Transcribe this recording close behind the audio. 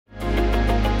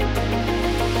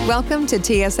Welcome to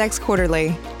TSX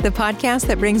Quarterly, the podcast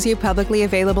that brings you publicly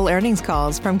available earnings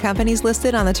calls from companies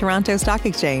listed on the Toronto Stock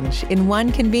Exchange in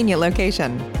one convenient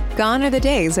location. Gone are the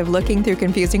days of looking through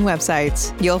confusing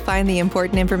websites. You'll find the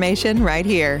important information right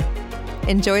here.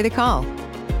 Enjoy the call.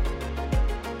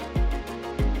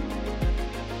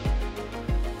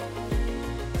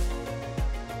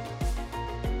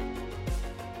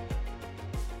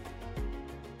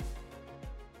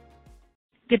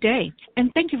 Good day,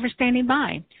 and thank you for standing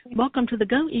by. Welcome to the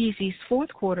goeasy's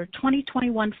fourth quarter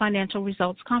 2021 financial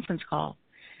results conference call.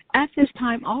 At this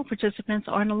time, all participants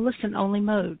are in a listen-only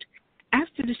mode.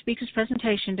 After the speaker's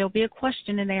presentation, there will be a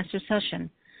question-and-answer session.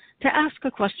 To ask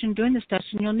a question during the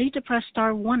session, you'll need to press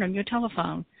star 1 on your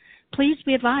telephone. Please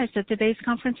be advised that today's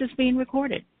conference is being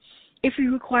recorded. If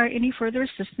you require any further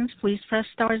assistance, please press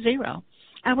star 0.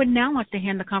 I would now like to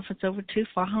hand the conference over to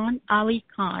Farhan Ali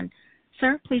Khan.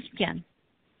 Sir, please begin.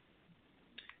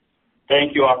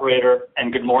 Thank you, operator,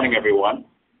 and good morning, everyone.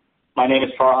 My name is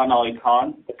Farhan Ali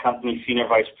Khan, the company's Senior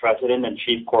Vice President and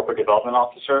Chief Corporate Development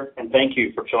Officer, and thank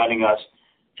you for joining us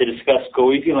to discuss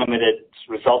goeasy Limited's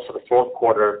results for the fourth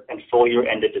quarter and full year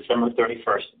ended December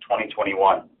 31st,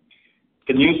 2021.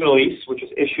 The news release, which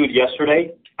was issued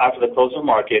yesterday after the close of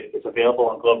market, is available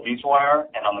on GlobeNewsWire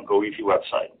and on the goeasy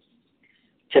website.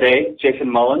 Today, Jason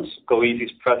Mullins,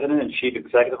 goeasy's President and Chief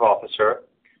Executive Officer,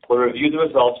 will review the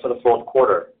results for the fourth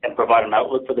quarter and provide an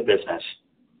outlook for the business.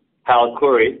 Hal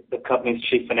Khouri, the company's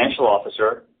Chief Financial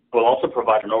Officer, will also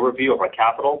provide an overview of our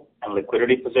capital and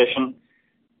liquidity position.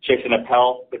 Jason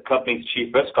Appel, the company's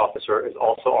Chief Risk Officer, is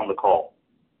also on the call.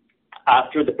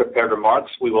 After the prepared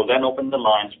remarks, we will then open the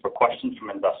lines for questions from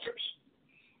investors.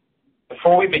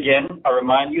 Before we begin, I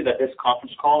remind you that this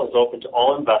conference call is open to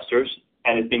all investors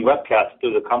and is being webcast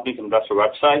through the company's investor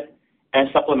website and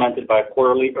supplemented by a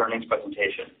quarterly earnings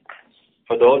presentation.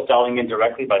 For those dialing in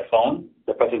directly by phone,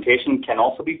 the presentation can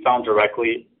also be found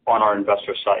directly on our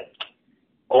investor site.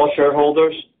 All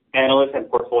shareholders, analysts, and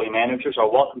portfolio managers are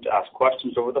welcome to ask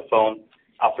questions over the phone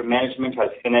after management has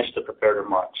finished the prepared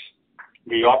remarks.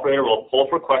 The operator will poll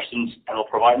for questions and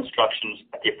will provide instructions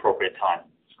at the appropriate time.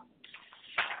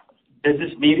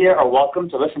 Business media are welcome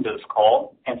to listen to this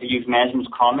call and to use management's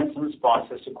comments and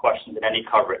responses to questions in any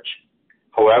coverage.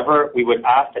 However, we would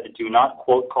ask that you do not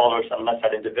quote callers unless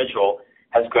that individual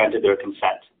has granted their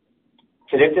consent.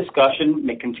 Today's discussion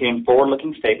may contain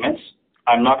forward-looking statements.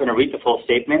 I'm not going to read the full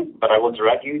statement, but I will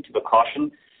direct you to the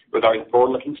caution regarding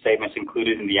forward-looking statements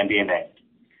included in the MD&A.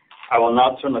 I will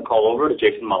now turn the call over to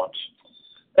Jason Mullins.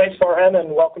 Thanks, Farhan,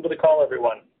 and welcome to the call,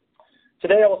 everyone.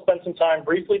 Today, I will spend some time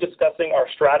briefly discussing our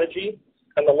strategy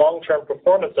and the long-term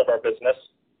performance of our business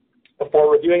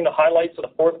before reviewing the highlights of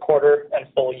the fourth quarter and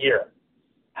full year.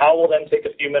 Hal will then take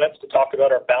a few minutes to talk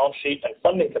about our balance sheet and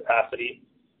funding capacity,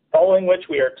 following which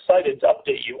we are excited to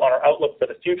update you on our outlook for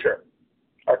the future,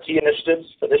 our key initiatives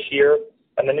for this year,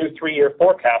 and the new 3-year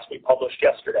forecast we published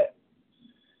yesterday.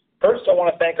 First, I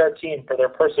want to thank our team for their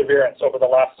perseverance over the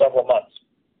last several months.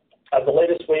 As the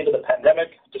latest wave of the pandemic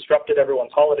disrupted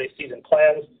everyone's holiday season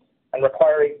plans and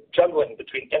requiring juggling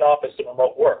between in-office and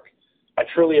remote work, I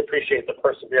truly appreciate the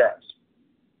perseverance.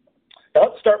 Now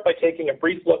let's start by taking a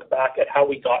brief look back at how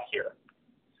we got here.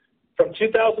 From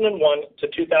 2001 to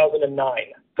 2009,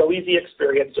 goeasy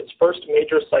experienced its first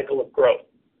major cycle of growth,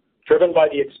 driven by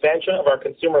the expansion of our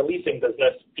consumer leasing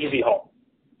business, easyhome.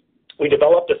 We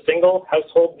developed a single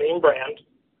household name brand,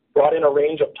 brought in a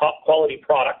range of top-quality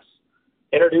products,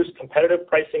 introduced competitive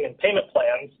pricing and payment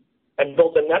plans, and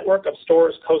built a network of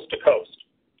stores coast to coast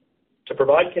to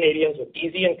provide Canadians with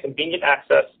easy and convenient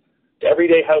access to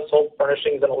everyday household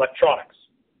furnishings and electronics.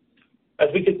 As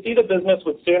we could see the business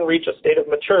would soon reach a state of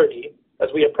maturity as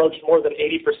we approached more than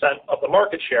 80% of the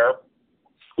market share,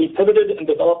 we pivoted and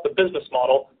developed a business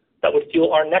model that would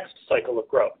fuel our next cycle of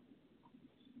growth.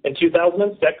 In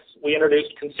 2006, we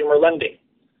introduced consumer lending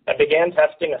and began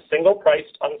testing a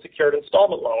single-priced unsecured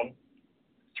installment loan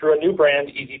through a new brand,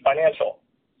 Easy Financial.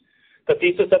 The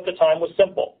thesis at the time was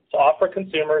simple: to offer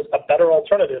consumers a better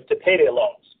alternative to payday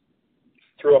loans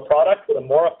through a product with a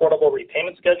more affordable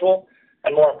repayment schedule,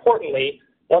 and more importantly,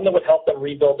 one that would help them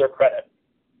rebuild their credit.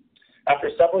 After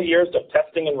several years of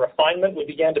testing and refinement, we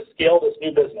began to scale this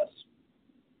new business.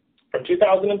 From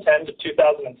 2010 to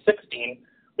 2016,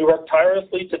 we worked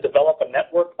tirelessly to develop a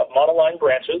network of monoline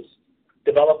branches,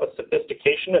 develop a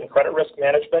sophistication in credit risk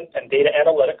management and data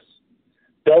analytics,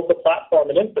 build the platform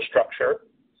and infrastructure,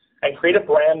 and create a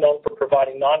brand known for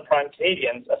providing non-prime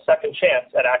Canadians a second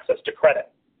chance at access to credit.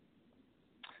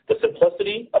 The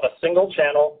simplicity of a single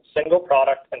channel, single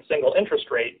product, and single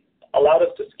interest rate allowed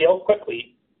us to scale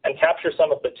quickly and capture some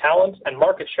of the talent and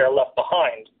market share left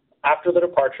behind after the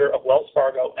departure of Wells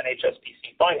Fargo and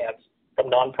HSBC Finance from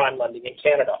non-prime lending in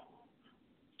Canada.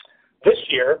 This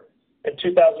year, in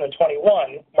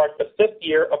 2021, marked the 5th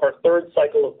year of our 3rd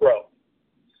cycle of growth.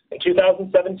 In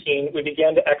 2017, we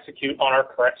began to execute on our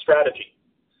current strategy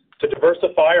to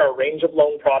diversify our range of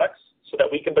loan products so that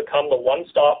we can become the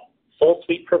one-stop,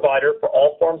 full-suite provider for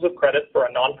all forms of credit for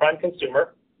a non-prime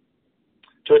consumer,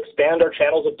 to expand our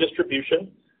channels of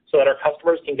distribution so that our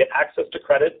customers can get access to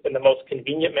credit in the most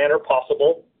convenient manner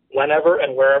possible whenever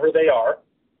and wherever they are,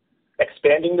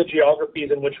 expanding the geographies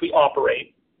in which we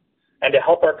operate, and to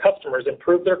help our customers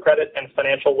improve their credit and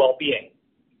financial well-being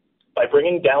by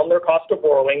bringing down their cost of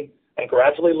borrowing and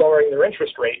gradually lowering their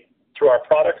interest rate through our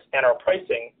products and our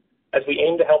pricing as we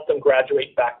aim to help them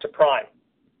graduate back to prime.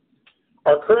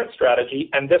 Our current strategy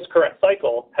and this current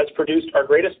cycle has produced our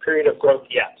greatest period of growth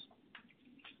yet.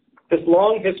 This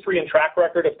long history and track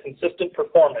record of consistent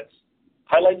performance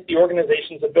highlights the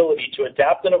organization's ability to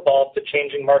adapt and evolve to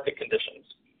changing market conditions,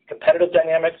 competitive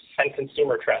dynamics, and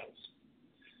consumer trends.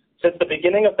 Since the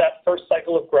beginning of that first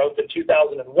cycle of growth in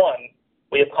 2001,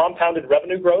 we have compounded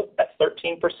revenue growth at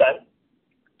 13%,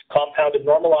 compounded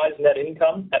normalized net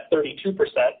income at 32%,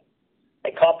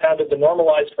 and compounded the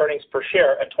normalized earnings per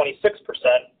share at 26%,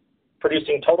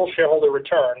 producing total shareholder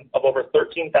return of over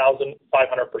 13,500%,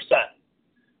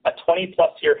 a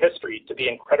 20-plus year history to be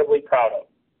incredibly proud of.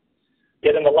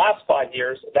 Yet in the last 5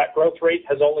 years, that growth rate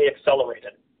has only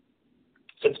accelerated.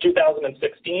 Since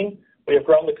 2016, we have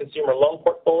grown the consumer loan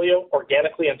portfolio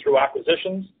organically and through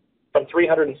acquisitions from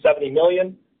 $370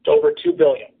 million to over $2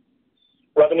 billion.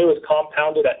 Revenue is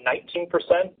compounded at 19%.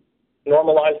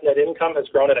 Normalized net income has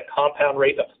grown at a compound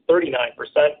rate of 39%,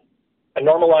 and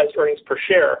normalized earnings per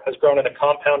share has grown at a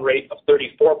compound rate of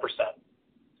 34%.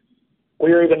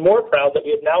 We are even more proud that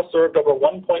we have now served over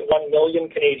 1.1 million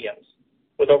Canadians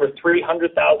with over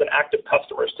 300,000 active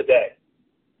customers today,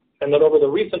 and that over the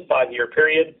recent 5-year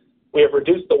period, we have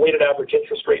reduced the weighted average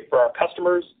interest rate for our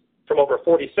customers from over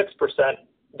 46%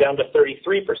 down to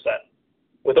 33%,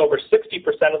 with over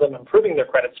 60% of them improving their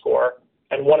credit score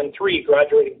and 1 in 3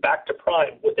 graduating back to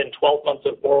prime within 12 months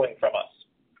of borrowing from us.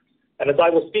 And as I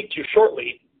will speak to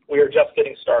shortly, we are just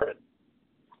getting started.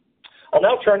 I'll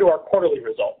now turn to our quarterly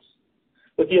results.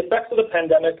 With the effects of the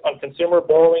pandemic on consumer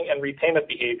borrowing and repayment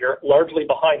behavior largely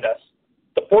behind us,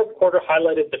 the fourth quarter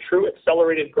highlighted the true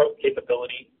accelerated growth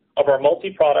capability of our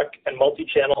multi-product and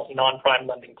multi-channel non-prime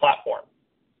lending platform.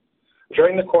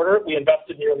 During the quarter, we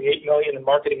invested nearly $8 million in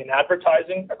marketing and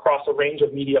advertising across a range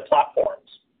of media platforms.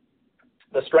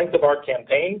 The strength of our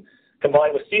campaign,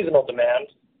 combined with seasonal demand,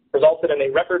 resulted in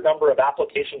a record number of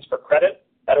applications for credit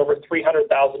at over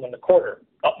 300,000 in the quarter,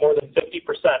 up more than 50%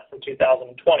 from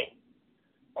 2020.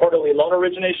 Quarterly loan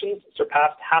originations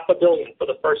surpassed $500 million for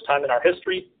the first time in our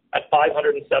history at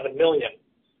 $507 million,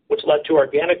 which led to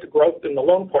organic growth in the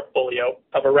loan portfolio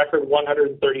of a record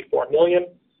 $134 million,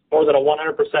 more than a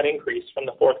 100% increase from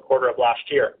the fourth quarter of last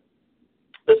year.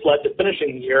 This led to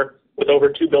finishing the year with over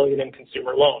 $2 billion in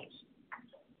consumer loans.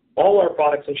 All our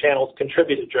products and channels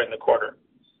contributed during the quarter.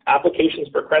 Applications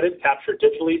for credit captured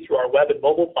digitally through our web and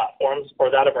mobile platforms or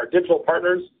that of our digital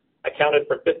partners accounted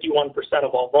for 51%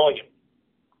 of all volume.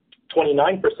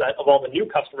 29% of all the new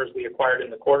customers we acquired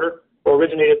in the quarter were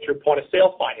originated through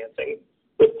point-of-sale financing,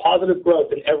 with positive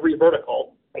growth in every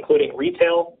vertical, including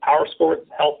retail, powersports,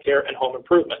 healthcare, and home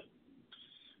improvement.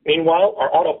 Meanwhile,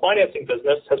 our auto financing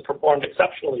business has performed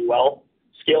exceptionally well,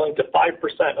 scaling to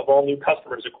 5% of all new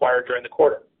customers acquired during the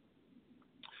quarter.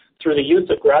 Through the use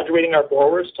of graduating our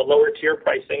borrowers to lower tier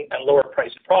pricing and lower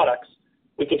priced products,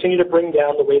 we continue to bring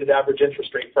down the weighted average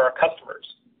interest rate for our customers.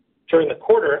 During the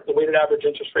quarter, the weighted average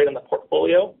interest rate on the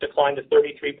portfolio declined to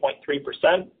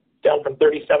 33.3%, down from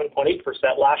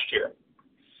 37.8% last year.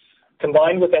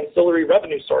 Combined with ancillary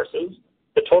revenue sources,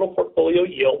 the total portfolio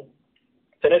yield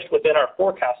finished within our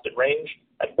forecasted range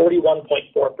at 41.4%.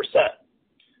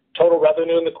 Total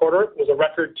revenue in the quarter was a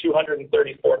record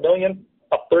 $234 million,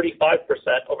 up 35%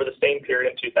 over the same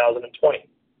period in 2020.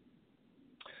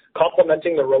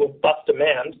 Complementing the robust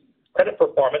demand, credit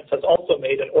performance has also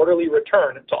made an orderly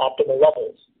return to optimal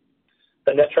levels.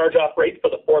 The net charge-off rate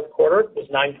for the fourth quarter was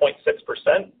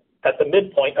 9.6%, at the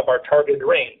midpoint of our targeted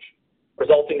range,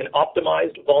 resulting in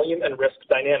optimized volume and risk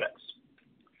dynamics.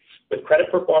 With credit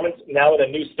performance now at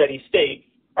a new steady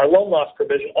state, our loan loss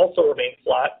provision also remained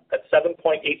flat at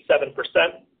 7.87%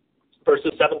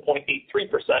 versus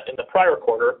 7.83% in the prior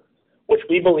quarter, which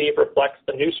we believe reflects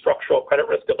the new structural credit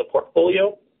risk of the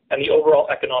portfolio and the overall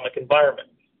economic environment.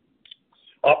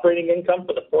 Operating income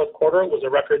for the fourth quarter was a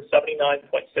record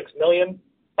 $79.6 million,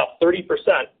 up 30%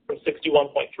 from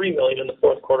 $61.3 million in the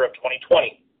fourth quarter of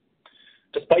 2020.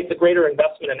 Despite the greater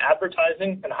investment in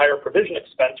advertising and higher provision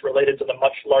expense related to the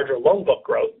much larger loan book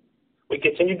growth, we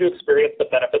continue to experience the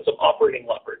benefits of operating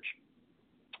leverage.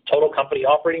 Total company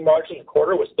operating margin in the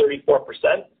quarter was 34%,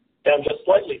 down just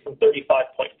slightly from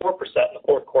 35.4% in the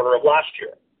fourth quarter of last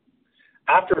year.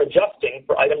 After adjusting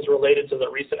for items related to the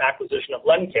recent acquisition of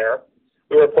LendCare,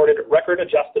 we reported record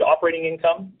adjusted operating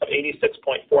income of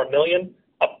 $86.4 million,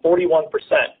 up 41%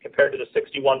 compared to the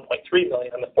 $61.3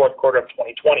 million in the fourth quarter of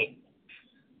 2020.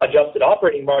 Adjusted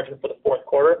operating margin for the fourth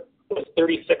quarter was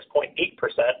 36.8%,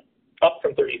 up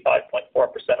from 35.4%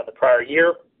 in the prior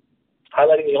year,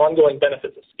 highlighting the ongoing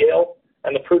benefits of scale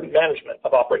and the prudent management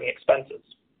of operating expenses.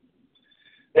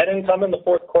 Net income in the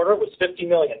fourth quarter was $50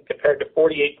 million compared to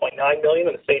 $48.9 million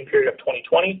in the same period of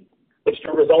 2020, which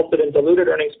resulted in diluted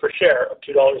earnings per share of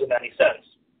 $2.90.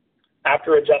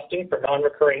 After adjusting for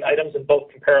non-recurring items in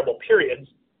both comparable periods,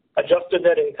 adjusted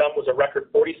net income was a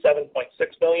record $47.6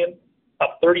 million,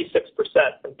 up 36%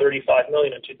 from $35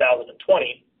 million in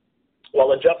 2020,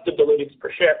 while adjusted diluted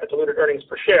earnings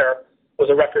per share was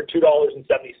a record $2.76,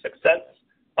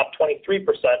 up 23%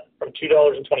 from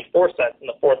 $2.24 in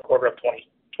the fourth quarter of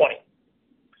 2020.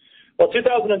 While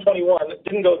 2021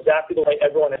 didn't go exactly the way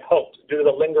everyone had hoped due to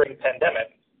the lingering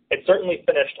pandemic, it certainly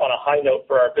finished on a high note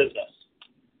for our business.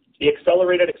 The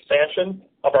accelerated expansion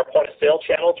of our point-of-sale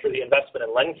channel through the investment in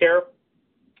LendCare,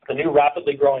 the new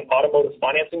rapidly growing automotive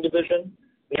financing division,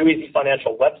 new Easy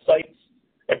Financial websites,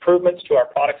 improvements to our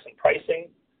products and pricing,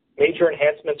 major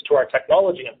enhancements to our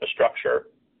technology infrastructure,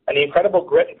 and the incredible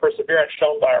grit and perseverance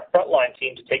shown by our frontline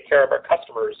team to take care of our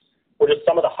customers were just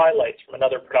some of the highlights from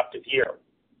another productive year.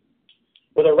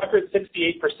 With a record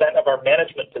 68% of our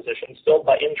management positions filled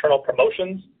by internal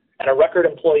promotions and a record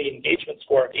employee engagement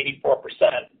score of 84%,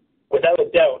 without a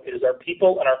doubt, it is our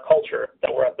people and our culture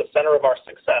that were at the center of our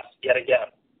success yet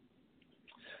again.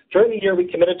 During the year,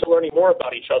 we committed to learning more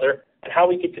about each other and how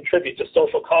we could contribute to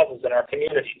social causes in our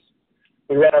communities.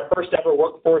 We ran our first ever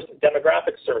workforce and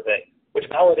demographic survey, which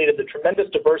validated the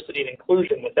tremendous diversity and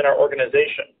inclusion within our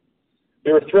organization.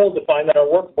 We were thrilled to find that our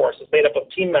workforce is made up of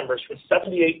team members from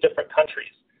 78 different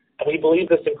countries, and we believe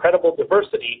this incredible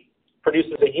diversity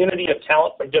produces a unity of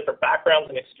talent from different backgrounds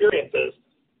and experiences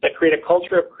that create a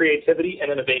culture of creativity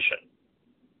and innovation.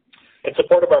 In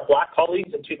support of our Black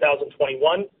colleagues in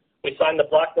 2021, we signed the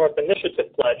Black North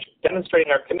Initiative Pledge,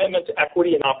 demonstrating our commitment to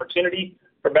equity and opportunity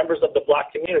for members of the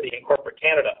Black community in corporate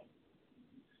Canada.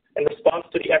 In response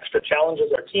to the extra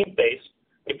challenges our team faced,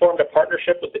 we formed a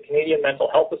partnership with the Canadian Mental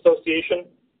Health Association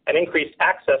and increased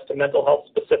access to mental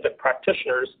health-specific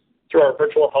practitioners through our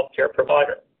virtual healthcare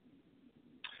provider.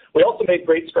 We also made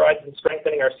great strides in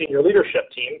strengthening our senior leadership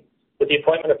team with the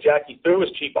appointment of Jackie Thu as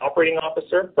Chief Operating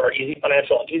Officer for our Easy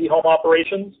Financial and Easy Home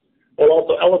operations, while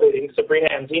also elevating Sabrina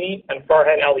Anzini and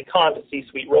Farhan Ali Khan to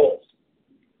C-suite roles.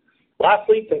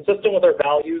 Lastly, consistent with our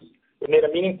values, we made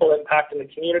a meaningful impact in the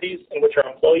communities in which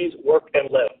our employees work and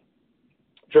live.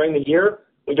 During the year,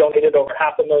 we donated over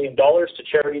 $500,000 to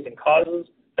charities and causes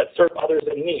that serve others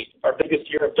in need, our biggest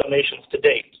year of donations to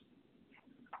date.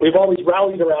 We've always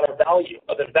rallied around our value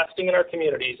of investing in our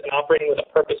communities and operating with a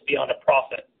purpose beyond a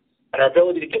profit, and our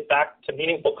ability to get back to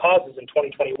meaningful causes in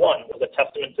 2021 was a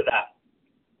testament to that.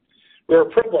 We are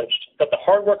privileged that the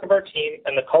hard work of our team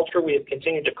and the culture we have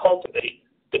continued to cultivate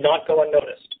did not go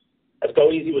unnoticed, as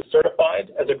goeasy was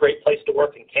certified as a great place to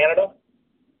work in Canada,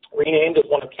 renamed as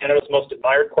one of Canada's most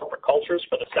admired corporate cultures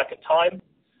for the second time,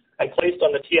 and placed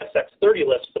on the TSX 30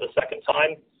 list for the second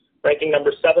time, ranking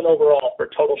number 7 overall for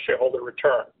total shareholder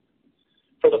return.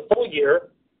 For the full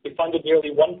year, we funded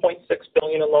nearly $1.6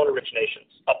 billion in loan originations,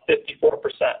 up 54%.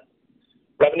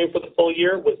 Revenue for the full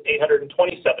year was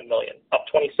 $827 million, up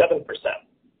 27%.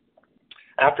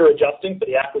 After adjusting for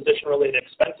the acquisition-related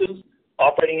expenses,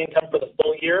 operating income for the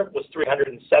full year was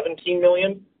 $317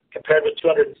 million, compared with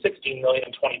 $216 million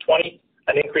in 2020,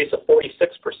 an increase of 46%.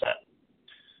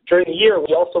 During the year,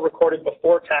 we also recorded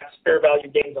before-tax fair value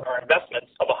gains on our investments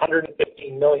of $115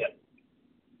 million.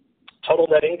 Total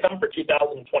net income for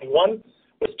 2021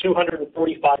 was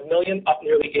 $245 million, up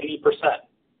nearly 80%.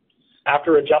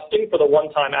 After adjusting for the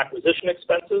one-time acquisition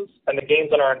expenses and the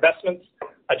gains on our investments,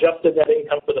 adjusted net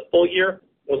income for the full year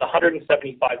was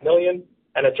 $175 million,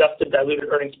 and adjusted diluted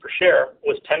earnings per share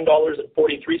was $10.43,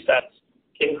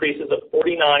 increases of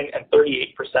 49% and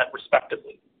 38%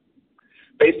 respectively.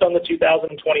 Based on the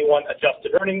 2021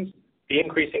 adjusted earnings, the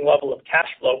increasing level of cash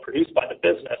flow produced by the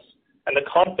business, and the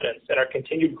confidence in our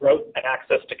continued growth and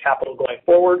access to capital going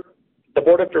forward, the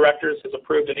Board of Directors has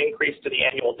approved an increase to the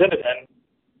annual dividend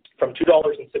from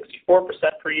 $2.64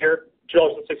 per year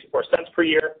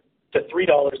to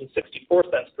 $3.64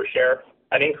 per share,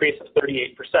 an increase of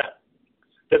 38%.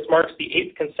 This marks the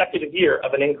 8th consecutive year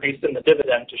of an increase in the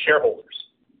dividend to shareholders.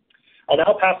 I'll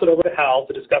now pass it over to Hal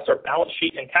to discuss our balance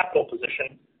sheet and capital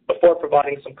position before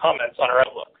providing some comments on our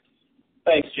outlook.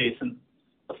 Thanks, Jason.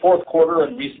 The fourth quarter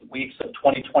and recent weeks of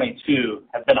 2022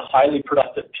 have been a highly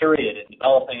productive period in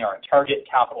developing our target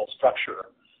capital structure,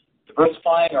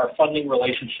 diversifying our funding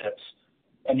relationships,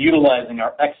 and utilizing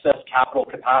our excess capital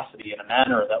capacity in a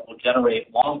manner that will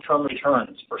generate long-term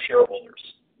returns for shareholders.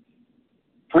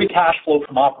 Free cash flow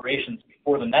from operations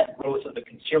before the net growth of the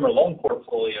consumer loan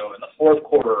portfolio in the fourth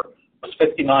quarter was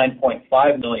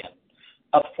 $59.5 million,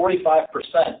 up 45%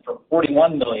 from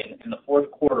 $41 million in the fourth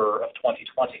quarter of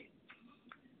 2020.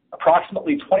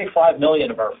 Approximately $25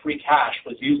 million of our free cash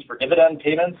was used for dividend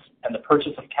payments and the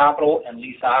purchase of capital and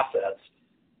lease assets,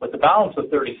 with the balance of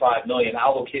 $35 million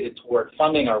allocated toward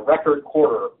funding our record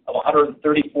quarter of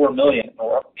 $134 million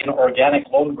in organic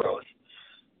loan growth,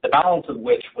 the balance of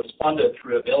which was funded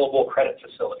through available credit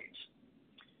facilities.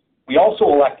 We also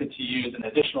elected to use an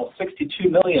additional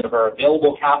 $62 million of our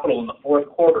available capital in the fourth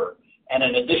quarter and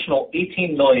an additional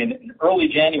 $18 million in early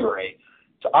January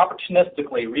to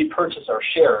opportunistically repurchase our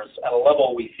shares at a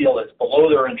level we feel is below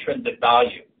their intrinsic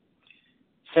value.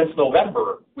 Since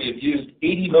November, we have used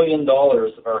 $80 million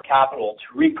of our capital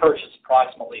to repurchase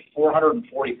approximately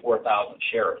 444,000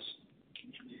 shares.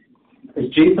 As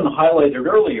Jason highlighted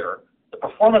earlier, the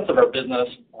performance of our business,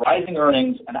 rising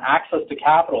earnings, and access to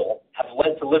capital have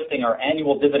led to lifting our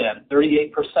annual dividend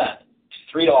 38%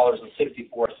 to $3.64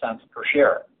 per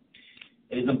share.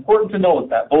 It is important to note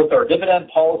that both our dividend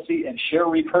policy and share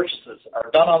repurchases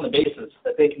are done on the basis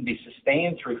that they can be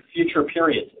sustained through future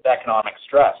periods of economic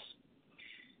stress.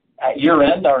 At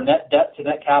year-end, our net debt to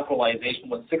net capitalization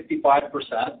was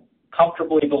 65%,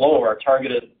 comfortably below our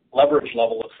targeted leverage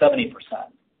level of 70%.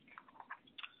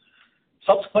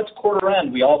 Subsequent to quarter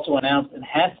end, we also announced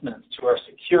enhancements to our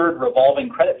secured revolving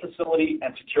credit facility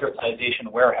and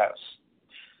securitization warehouse.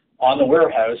 On the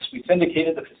warehouse, we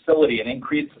syndicated the facility and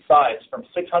increased the size from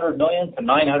 $600 million to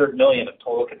 $900 million of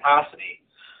total capacity,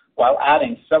 while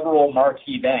adding several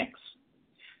marquee banks.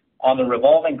 On the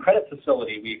revolving credit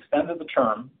facility, we extended the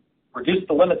term, reduced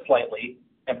the limit slightly,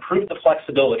 improved the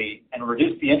flexibility, and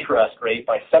reduced the interest rate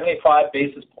by 75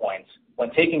 basis points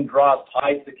when taking draws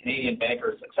tied to the Canadian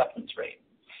Bankers' Acceptance Rate,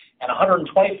 and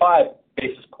 125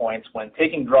 basis points when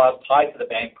taking draws tied to the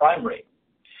bank prime rate.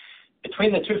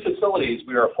 Between the two facilities,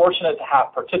 we are fortunate to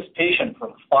have participation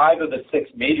from 5 of the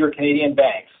 6 major Canadian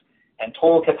banks and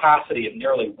total capacity of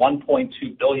nearly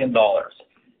 $1.2 billion,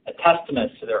 a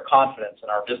testament to their confidence in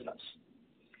our business.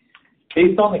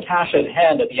 Based on the cash at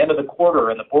hand at the end of the quarter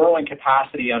and the borrowing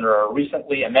capacity under our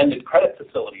recently amended credit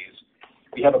facilities,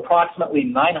 we have approximately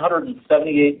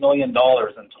 $978 million in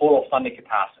total funding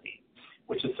capacity,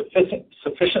 which is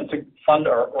sufficient to fund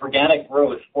our organic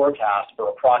growth forecast for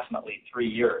approximately 3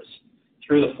 years,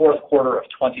 through the fourth quarter of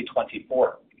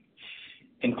 2024.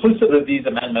 Inclusive of these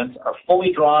amendments, our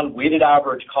fully drawn weighted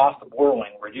average cost of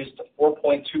borrowing reduced to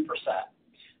 4.2%,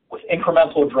 with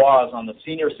incremental draws on the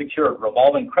senior secured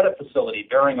revolving credit facility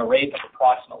bearing a rate of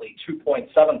approximately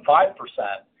 2.75%,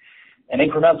 and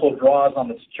incremental draws on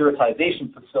the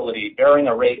securitization facility bearing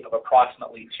a rate of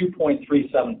approximately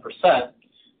 2.37%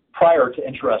 prior to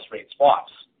interest rate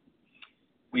swaps.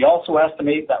 We also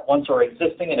estimate that once our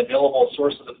existing and available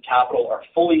sources of capital are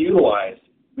fully utilized,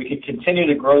 we can continue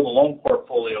to grow the loan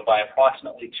portfolio by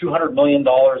approximately $200 million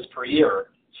per year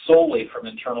solely from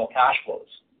internal cash flows.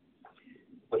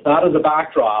 With that as a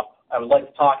backdrop, I would like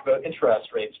to talk about interest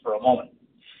rates for a moment.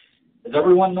 As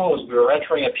everyone knows, we are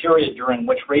entering a period during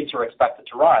which rates are expected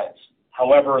to rise.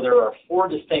 However, there are 4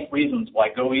 distinct reasons why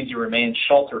goeasy remains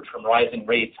sheltered from rising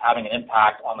rates having an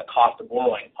impact on the cost of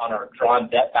borrowing on our drawn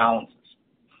debt balances.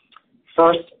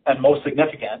 First, and most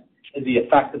significant, is the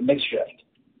effect of mix shift.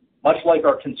 Much like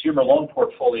our consumer loan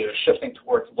portfolio is shifting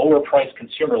towards lower-priced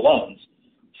consumer loans,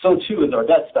 so too is our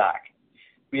debt stack.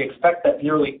 We expect that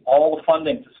nearly all the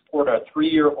funding to support our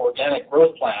 3-year organic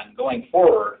growth plan going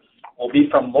forward will be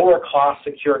from lower-cost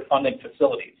secured funding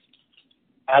facilities.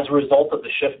 As a result of the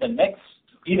shift in mix,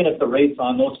 even if the rates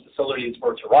on those facilities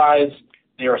were to rise,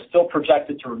 they are still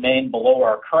projected to remain below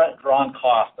our current drawn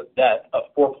cost of debt of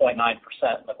 4.9%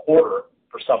 in the quarter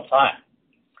for some time.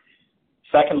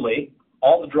 Secondly,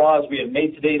 all the draws we have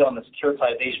made to date on the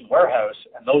securitization warehouse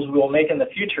and those we will make in the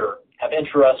future have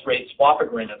interest rate swap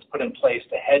agreements put in place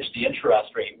to hedge the interest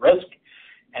rate risk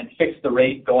and fix the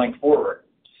rate going forward.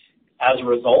 As a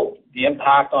result, the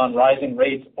impact on rising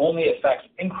rates only affects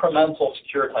incremental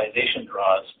securitization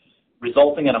draws,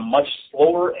 resulting in a much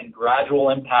slower and gradual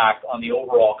impact on the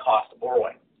overall cost of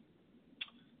borrowing.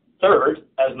 Third,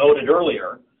 as noted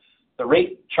earlier, The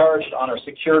rate charged on our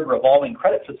secured revolving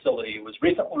credit facility was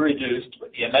recently reduced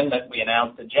with the amendment we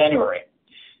announced in January.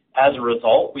 As a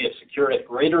result, we have secured a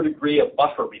greater degree of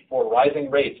buffer before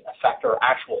rising rates affect our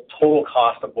actual total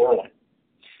cost of borrowing.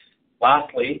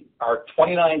 Lastly, our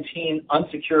 2019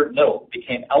 unsecured note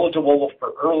became eligible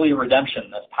for early redemption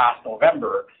this past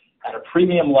November at a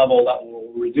premium level that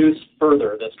will reduce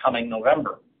further this coming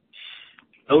November.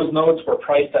 Those notes were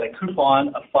priced at a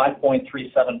coupon of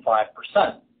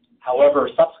 5.375%. However,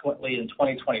 subsequently in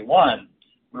 2021,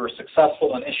 we were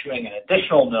successful in issuing an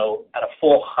additional note at a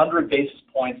full 100 basis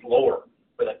points lower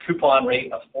with a coupon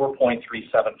rate of 4.375%.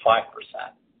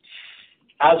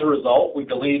 As a result, we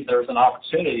believe there's an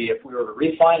opportunity if we were to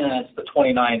refinance the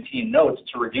 2019 notes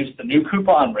to reduce the new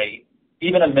coupon rate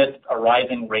even amidst a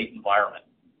rising rate environment.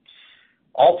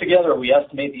 Altogether, we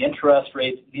estimate the interest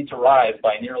rates need to rise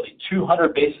by nearly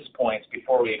 200 basis points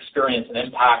before we experience an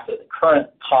impact of the current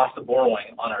cost of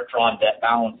borrowing on our drawn debt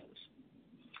balances.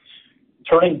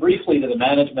 Turning briefly to the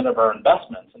management of our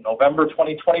investments, in November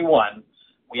 2021,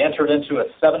 we entered into a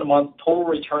 7-month total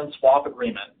return swap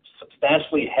agreement to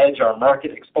substantially hedge our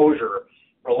market exposure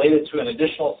related to an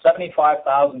additional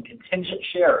 75,000 contingent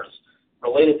shares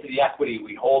related to the equity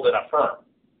we hold in a firm.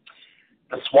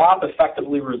 The swap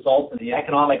effectively results in the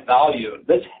economic value of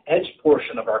this hedged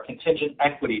portion of our contingent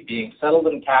equity being settled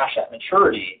in cash at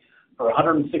maturity for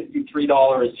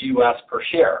 $163 US per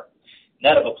share,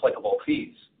 net of applicable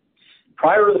fees.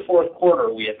 Prior to the fourth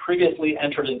quarter, we had previously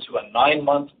entered into a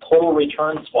 9-month total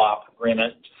return swap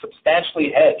agreement to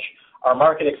substantially hedge our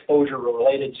market exposure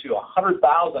related to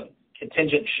 100,000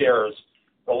 contingent shares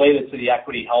related to the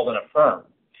equity held in a firm,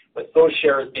 with those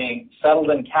shares being settled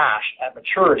in cash at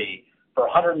maturity for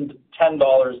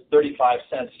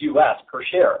 $110.35 US per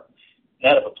share,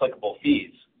 net of applicable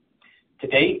fees. To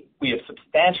date, we have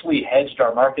substantially hedged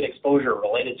our market exposure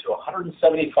related to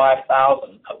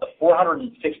 175,000 of the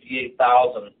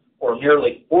 468,000, or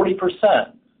nearly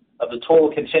 40% of the total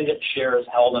contingent shares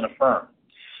held in a firm.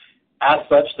 As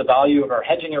such, the value of our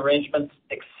hedging arrangements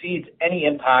exceeds any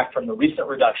impact from the recent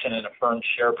reduction in a firm's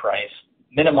share price,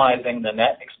 minimizing the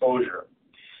net exposure.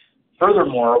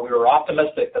 Furthermore, we are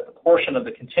optimistic that the portion of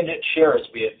the contingent shares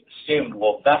we have assumed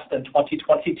will vest in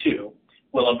 2022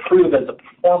 will improve as the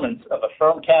performance of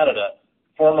Affirm Canada,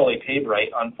 formerly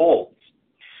PayBright, unfolds.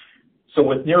 So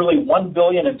with nearly $1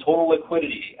 billion in total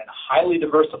liquidity and a highly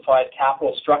diversified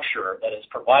capital structure that is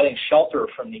providing shelter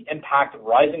from the impact of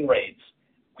rising rates,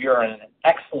 we are in an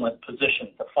excellent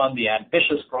position to fund the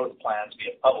ambitious growth plans we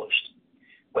have published.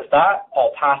 With that,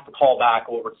 I'll pass the call back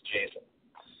over to Jason.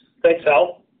 Thanks,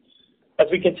 Al. As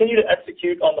we continue to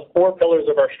execute on the 4 pillars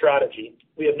of our strategy,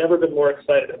 we have never been more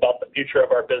excited about the future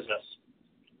of our business.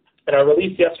 In our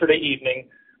release yesterday evening,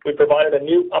 we provided a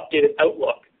new updated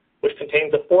outlook, which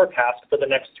contains a forecast for the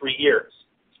next 3 years.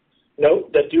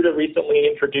 Note that due to recently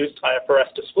introduced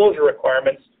IFRS disclosure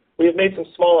requirements, we have made some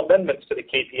small amendments to the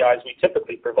KPIs we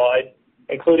typically provide,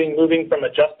 including moving from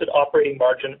adjusted operating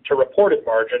margin to reported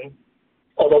margin,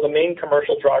 although the main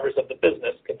commercial drivers of the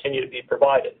business continue to be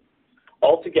provided.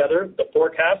 Altogether, the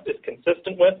forecast is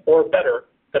consistent with or better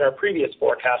than our previous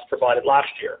forecast provided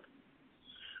last year.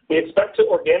 We expect to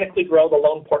organically grow the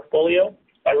loan portfolio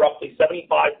by roughly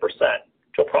 75%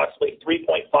 to approximately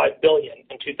 $3.5 billion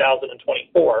in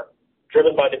 2024,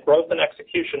 driven by the growth and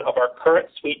execution of our current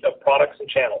suite of products and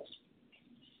channels.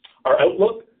 Our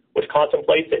outlook, which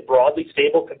contemplates a broadly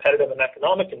stable competitive and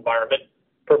economic environment,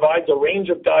 provides a range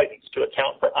of guidance to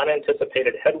account for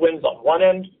unanticipated headwinds on one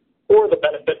end or the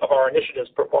benefit of our initiatives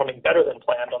performing better than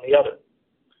planned on the other.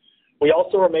 We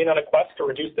also remain on a quest to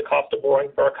reduce the cost of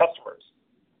borrowing for our customers.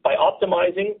 By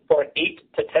optimizing for an 8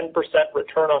 to 10%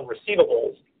 return on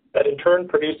receivables that in turn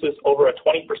produces over a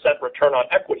 20% return on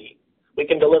equity, we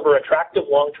can deliver attractive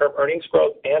long-term earnings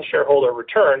growth and shareholder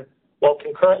return while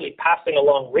concurrently passing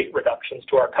along rate reductions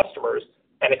to our customers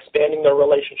and expanding their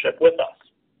relationship with us.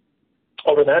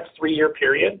 Over the next 3-year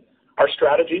period, our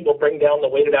strategy will bring down the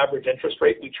weighted average interest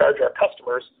rate we charge our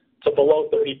customers to below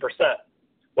 30%,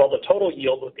 while the total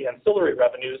yield with the ancillary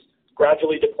revenues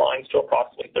gradually declines to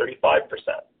approximately 35%.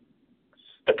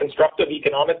 The constructive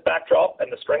economic backdrop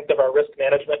and the strength of our risk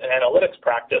management and analytics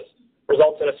practice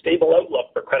results in a stable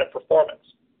outlook for credit performance.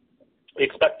 We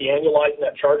expect the annualized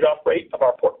net charge-off rate of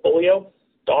our portfolio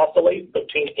to oscillate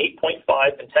between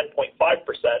 8.5% and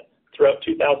 10.5% throughout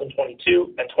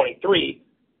 2022 and 23,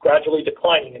 gradually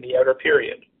declining in the outer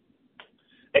period.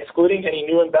 Excluding any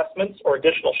new investments or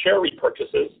additional share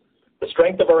repurchases, the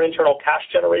strength of our internal cash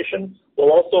generation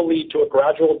will also lead to a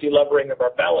gradual delevering of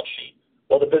our balance sheet,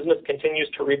 while the business continues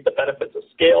to reap the benefits of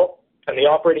scale and the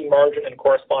operating margin and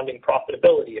corresponding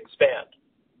profitability expand.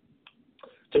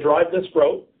 To drive this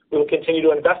growth, we will continue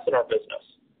to invest in our business.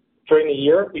 During the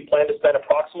year, we plan to spend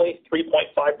approximately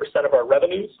 3.5% of our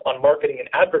revenues on marketing and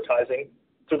advertising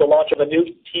through the launch of a new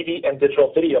TV and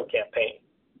digital video campaign.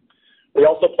 We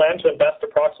also plan to invest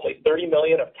approximately $30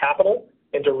 million of capital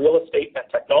into real estate and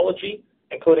technology,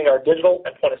 including our digital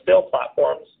and point-of-sale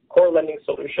platforms, core lending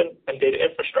solution, and data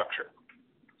infrastructure.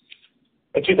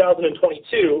 In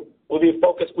 2022, we'll be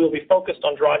focused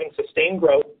on driving sustained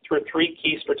growth through three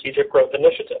key strategic growth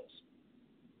initiatives.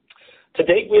 To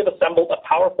date, we have assembled a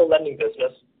powerful lending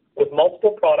business with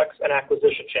multiple products and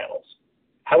acquisition channels.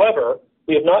 However,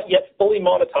 we have not yet fully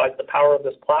monetized the power of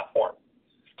this platform.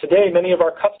 Today, many of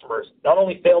our customers not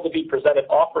only fail to be presented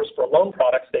offers for loan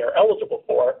products they are eligible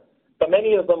for, but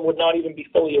many of them would not even be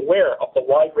fully aware of the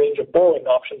wide range of borrowing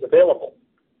options available.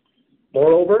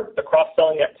 Moreover, the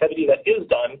cross-selling activity that is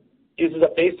done uses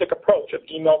a basic approach of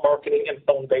email marketing and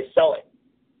phone-based selling.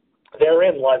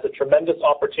 Therein lies a tremendous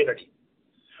opportunity.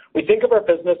 We think of our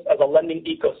business as a lending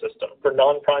ecosystem for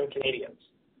non-prime Canadians,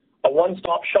 a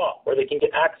one-stop shop where they can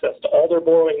get access to all their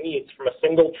borrowing needs from a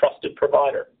single trusted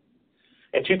provider.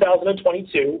 In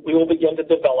 2022, we will begin to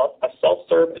develop a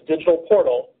self-serve digital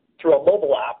portal through a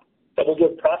mobile app that will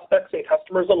give prospects and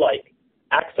customers alike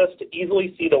access to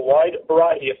easily see the wide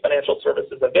variety of financial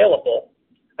services available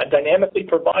and dynamically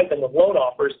provide them with loan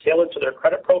offers tailored to their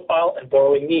credit profile and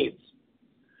borrowing needs.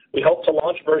 We hope to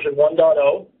launch version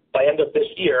 1.0 by end of this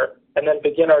year and then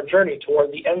begin our journey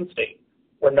toward the end state,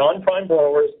 where non-prime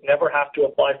borrowers never have to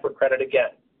apply for credit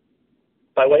again.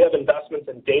 By way of investments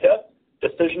in data,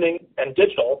 decisioning, and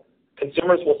digital,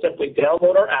 consumers will simply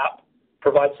download our app,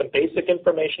 provide some basic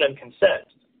information and consent,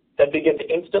 then begin to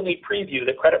instantly preview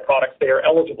the credit products they are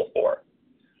eligible for.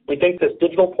 We think this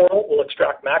digital portal will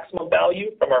extract maximum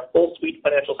value from our full suite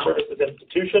financial services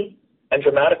institution and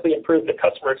dramatically improve the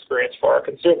customer experience for our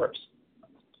consumers.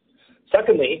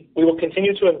 Secondly, we will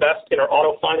continue to invest in our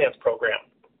auto finance program.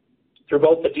 Through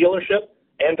both the dealership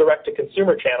and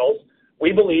direct-to-consumer channels,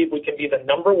 we believe we can be the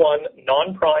number one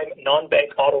non-prime,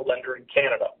 non-bank auto lender in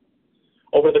Canada.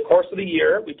 Over the course of the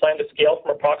year, we plan to scale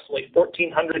from approximately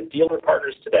 1,400 dealer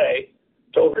partners today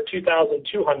to over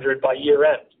 2,200 by year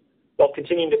end, while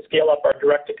continuing to scale up our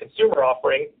direct-to-consumer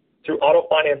offering through auto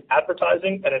finance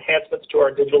advertising and enhancements to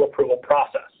our digital approval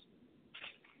process.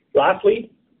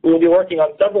 Lastly, we will be working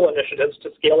on several initiatives to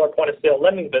scale our point-of-sale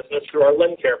lending business through our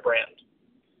LendCare brand.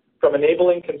 From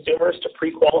enabling consumers to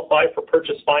pre-qualify for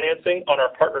purchase financing on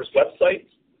our partners' websites,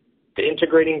 to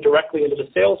integrating directly into the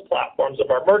sales platforms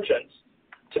of our merchants,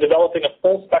 to developing a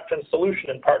full-spectrum solution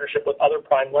in partnership with other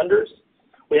prime lenders,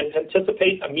 we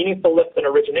anticipate a meaningful lift in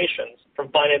originations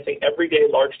from financing everyday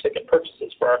large-ticket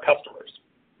purchases for our customers.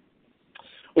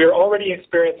 We are already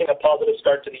experiencing a positive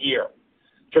start to the year.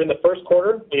 During the first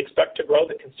quarter, we expect to grow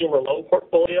the consumer loan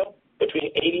portfolio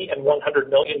between $80 and $100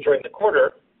 million during the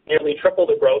quarter, nearly triple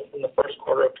the growth from the first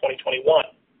quarter of 2021.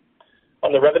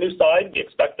 On the revenue side, we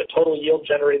expect the total yield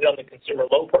generated on the consumer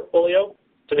loan portfolio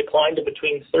to decline to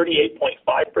between 38.5%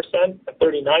 and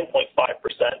 39.5%,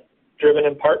 driven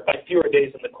in part by fewer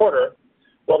days in the quarter,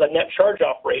 while the net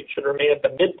charge-off rate should remain at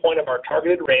the midpoint of our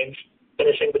targeted range,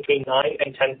 finishing between 9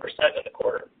 and 10% in the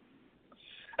quarter.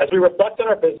 As we reflect on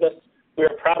our business, we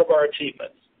are proud of our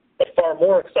achievements, but far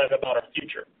more excited about our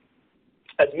future.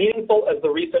 As meaningful as the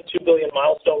recent $2 billion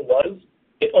milestone was,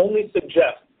 it only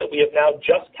suggests that we have now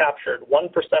just captured 1%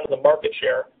 of the market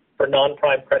share for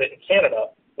non-prime credit in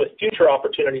Canada, with future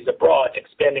opportunities abroad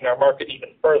expanding our market even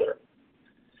further.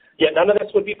 Yet none of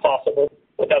this would be possible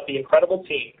without the incredible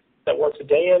team that works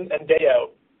day in and day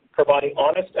out, providing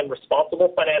honest and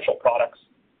responsible financial products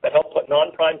that help put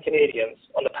non-prime Canadians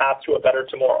on the path to a better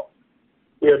tomorrow.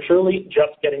 We are truly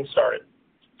just getting started.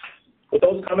 With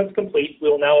those comments complete, we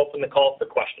will now open the call for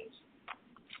questions.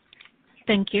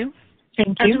 Thank you. As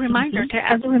a reminder to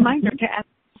ask,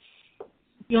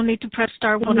 you'll need to press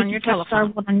star one on your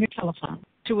telephone.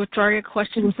 To withdraw your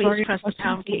question, please press the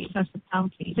pound key.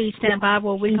 Please stand by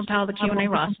while we compile the Q&A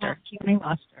roster.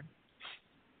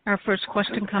 Our first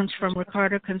question comes from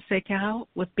Ricardo Consecal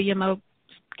with BMO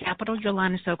Capital. Your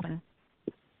line is open.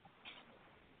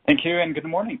 Thank you and good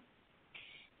morning.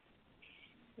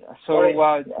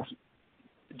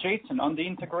 Jason, on the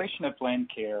integration of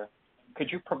LendCare,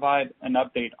 could you provide an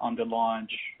update on the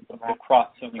launch of the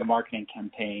cross-selling marketing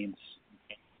campaigns,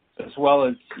 as well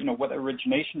as, what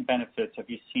origination benefits have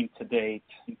you seen to date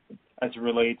as it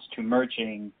relates to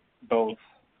merging both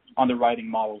underwriting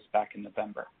models back in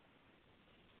November?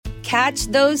 Catch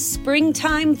those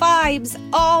springtime vibes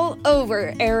all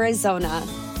over Arizona.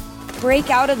 Break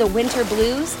out of the winter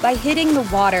blues by hitting the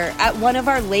water at one of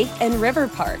our lake and river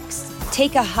parks.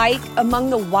 Take a hike among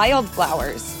the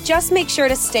wildflowers Just make sure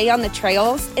to stay on the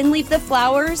trails and leave the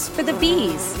flowers for the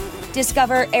bees.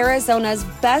 Discover Arizona's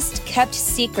best kept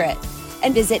secret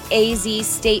and visit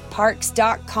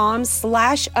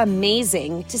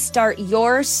azstateparks.com/amazing to start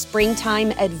your springtime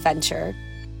adventure.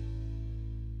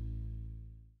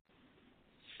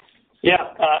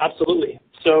 Yeah, absolutely.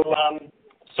 So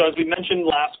as we mentioned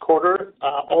last quarter,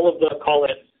 all of the, call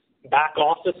it, back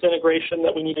office integration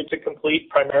that we needed to complete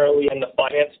primarily in the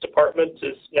finance department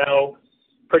is now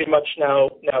pretty much now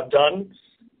done.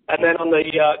 And then on the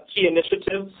key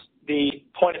initiatives, the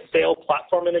point of sale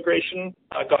platform integration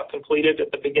got completed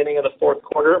at the beginning of the fourth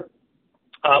quarter.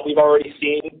 We've already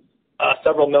seen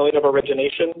several million of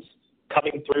originations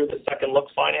coming through the second look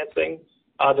financing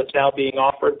that's now being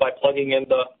offered by plugging in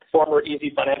the former Easy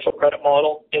Financial Credit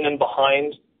model in and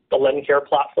behind the LendCare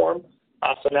platform.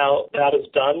 So now that is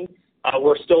done.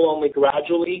 We're still only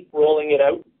gradually rolling it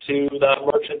out to the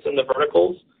merchants and the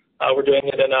verticals. We're doing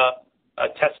it in a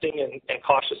testing and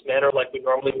cautious manner like we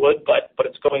normally would, but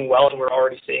it's going well, and we're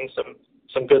already seeing some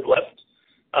good lift.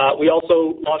 We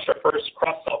also launched our first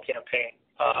cross-sell campaign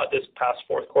this past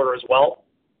fourth quarter as well,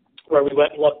 where we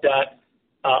went and looked at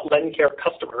LendCare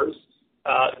customers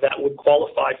that would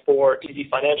qualify for Easy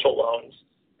Financial loans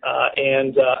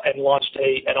and launched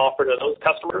an offer to those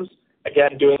customers.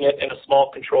 Again, doing it in a small,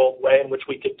 controlled way in which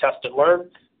we could test and learn.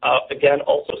 Again,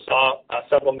 also saw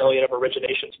several million of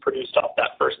originations produced off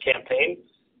that first campaign.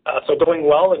 So going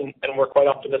well, and we're quite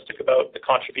optimistic about the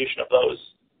contribution of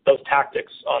those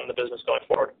tactics on the business going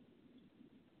forward.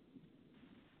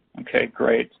 Okay,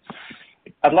 great.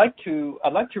 I'd like to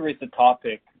raise the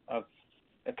topic of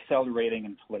accelerating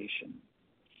inflation.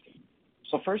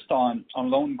 So first on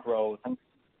loan growth,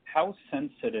 how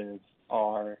sensitive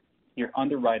are your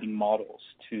underwriting models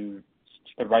to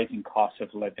the rising cost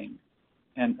of living?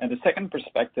 And the second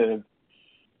perspective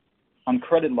on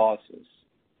credit losses,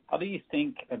 how do you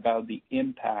think about the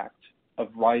impact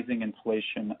of rising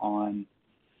inflation on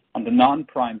the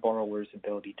non-prime borrower's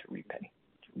ability to repay?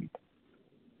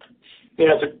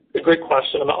 Yeah, it's a great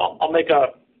question. I'll make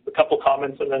a couple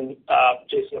comments, and then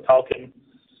Jason Appel can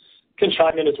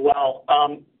chime in as well.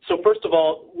 So first of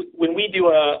all, when we do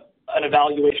an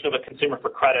evaluation of a consumer for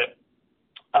credit,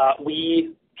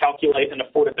 we calculate an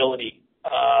affordability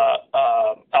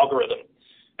algorithm.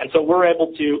 And so we're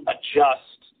able to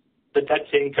adjust the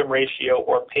debt-to-income ratio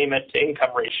or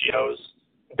payment-to-income ratios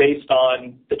based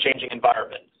on the changing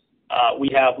environment. We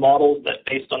have models that,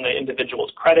 based on the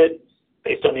individual's credit,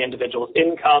 based on the individual's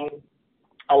income,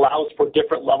 allows for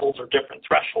different levels or different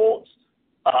thresholds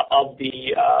of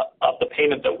the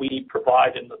payment that we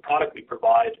provide and the product we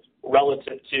provide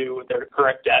relative to their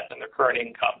current debt and their current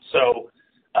income. So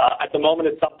at the moment,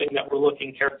 it's something that we're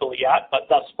looking carefully at, but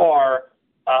thus far,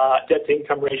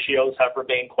 debt-to-income ratios have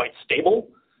remained quite stable.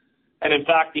 And in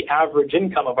fact, the average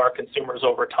income of our consumers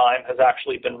over time has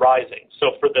actually been rising.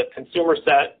 So for the consumer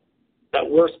set that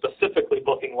we're specifically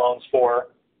booking loans for,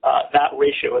 that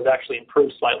ratio has actually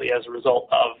improved slightly as a result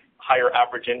of higher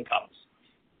average incomes.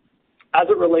 As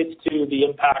it relates to the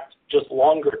impact just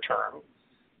longer term,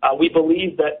 we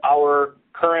believe that our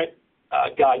current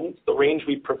guidance, the range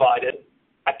we've provided,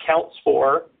 accounts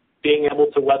for being able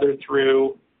to weather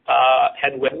through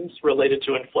headwinds related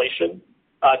to inflation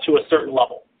to a certain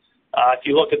level. If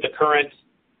you look at the current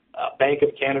Bank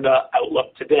of Canada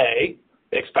outlook today,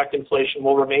 they expect inflation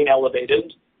will remain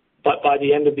elevated, but by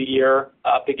the end of the year,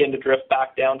 begin to drift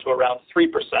back down to around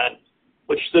 3%,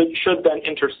 which should then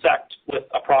intersect with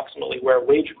approximately where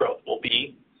wage growth will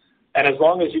be. And as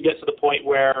long as you get to the point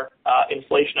where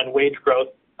inflation and wage growth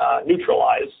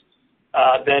neutralize,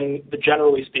 then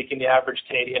generally speaking, the average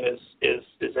Canadian is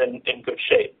in good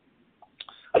shape.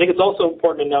 I think it's also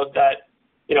important to note that,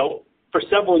 for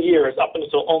several years, up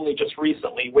until only just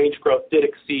recently, wage growth did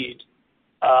exceed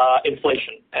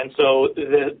inflation. And so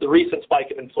the recent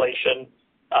spike of inflation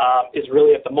is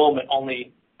really at the moment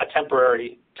only a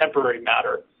temporary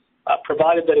matter,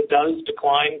 provided that it does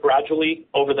decline gradually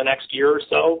over the next year or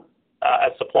so.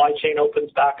 As supply chain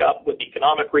opens back up with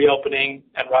economic reopening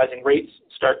and rising rates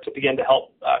start to begin to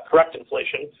help correct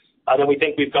inflation, then we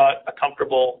think we've got a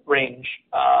comfortable range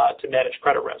to manage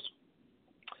credit risk.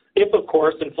 If, of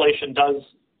course, inflation does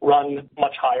run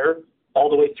much higher all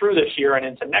the way through this year and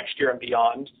into next year and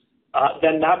beyond,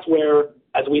 then that's where,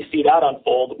 as we see that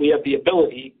unfold, we have the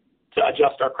ability to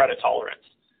adjust our credit tolerance.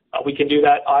 We can do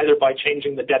that either by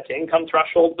changing the debt-to-income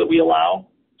thresholds that we allow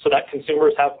so that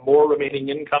consumers have more remaining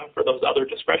income for those other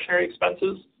discretionary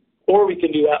expenses, or we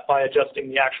can do that by adjusting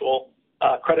the actual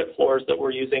credit floors that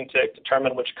we're using to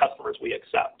determine which customers we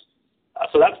accept.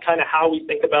 So that's kind of how we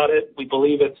think about it. We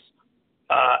believe it's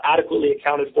adequately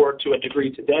accounted for to a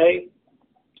degree today.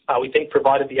 We think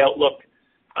provided the outlook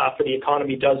for the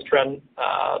economy does trend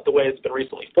the way it's been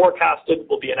recently forecasted,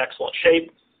 we'll be in excellent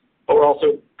shape. But we're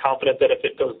also confident that if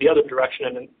it goes the other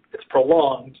direction and it's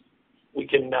prolonged, we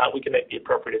can make the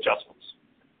appropriate adjustments.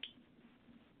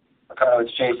 Okay,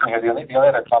 it's Jason here. The only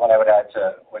other comment I would add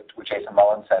to what Jason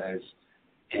Mullen said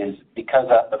is because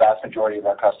the vast majority of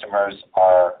our customers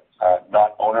are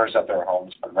not owners of their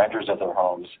homes, but renters of their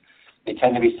homes, they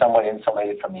tend to be somewhat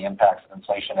insulated from the impacts of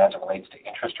inflation as it relates to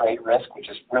interest rate risk, which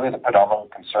is really the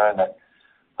predominant concern that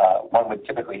one would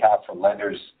typically have for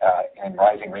lenders in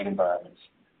rising rate environments.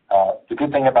 The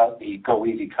good thing about the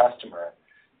goeasy customer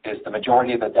is the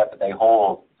majority of the debt that they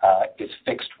hold is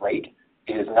fixed rate.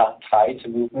 It is not tied to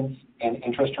movements in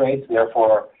interest rates.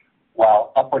 Therefore,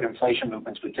 while upward inflation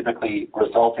movements would typically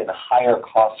result in higher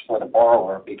costs for the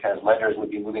borrower because lenders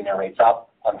would be moving their rates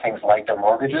up on things like their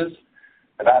mortgages,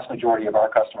 the vast majority of our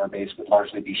customer base would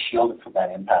largely be shielded from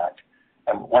that impact.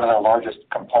 And one of the largest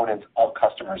components of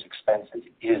customers' expenses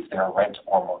is their rent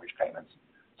or mortgage payments.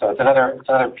 So it's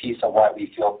another piece of why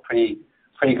we feel pretty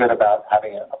good about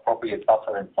having an appropriate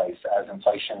buffer in place as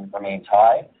inflation remains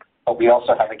high. But we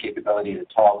also have the capability to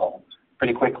toggle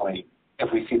pretty quickly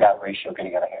if we see that ratio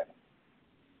getting out of hand.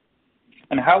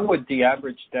 And how would the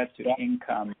average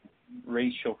debt-to-income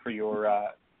ratio for your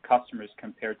customers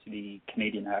compare to the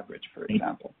Canadian average, for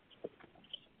example?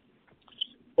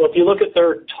 Well, if you look at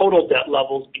their total debt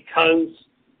levels, because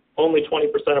only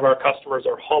 20% of our customers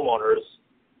are homeowners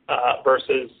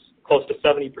versus close to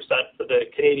 70% for the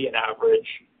Canadian average,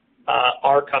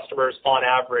 our customers on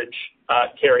average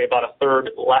carry about a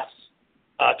third less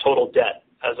total debt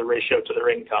as a ratio to their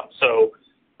income. So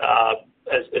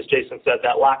as Jason said,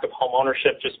 that lack of home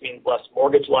ownership just means less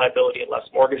mortgage liability and less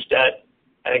mortgage debt.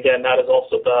 And again, that is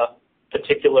also the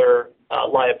particular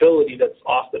liability that's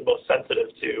often most sensitive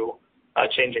to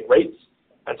changing rates.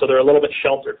 And so they're a little bit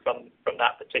sheltered from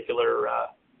that particular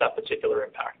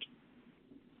impact.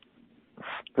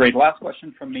 Great. Last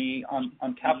question from me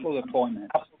on capital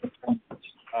deployment.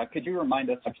 Could you remind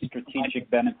us of strategic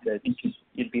benefits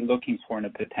you'd be looking for in a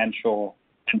potential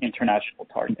international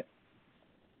target?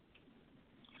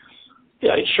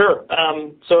 Yeah, sure.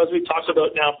 So as we've talked about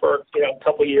now for a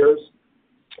couple of years,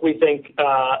 we think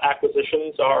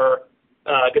acquisitions are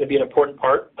going to be an important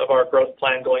part of our growth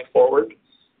plan going forward.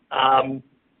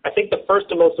 I think the first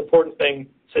and most important thing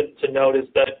to note is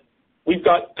that we've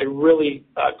got a really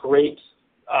great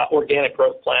organic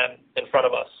growth plan in front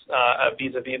of us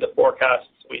vis-a-vis the forecasts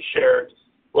we shared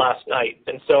last night.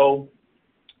 And so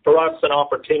for us, an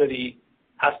opportunity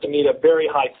has to meet a very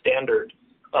high standard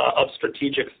of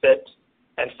strategic fit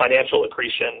and financial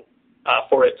accretion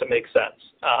for it to make sense.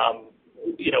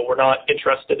 We're not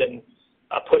interested in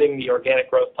putting the organic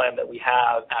growth plan that we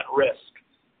have at risk.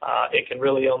 It can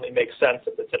really only make sense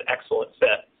if it's an excellent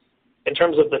fit. In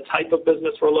terms of the type of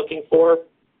business we're looking for,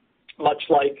 much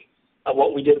like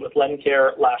what we did with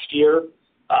LendCare last year,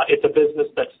 it's a business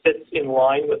that fits in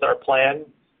line with our plan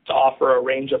to offer a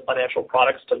range of financial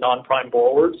products to non-prime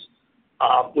borrowers.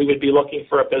 We would be looking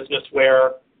for a business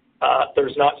where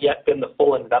there's not yet been the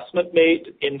full investment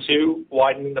made into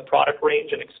widening the product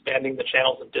range and expanding the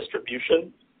channels of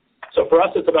distribution. So for us,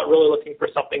 it's about really looking for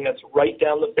something that's right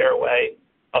down the fairway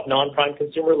of non-prime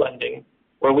consumer lending,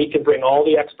 where we can bring all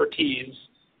the expertise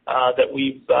that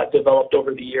we've developed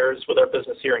over the years with our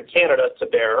business here in Canada to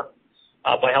bear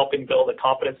by helping build a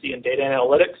competency in data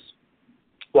analytics,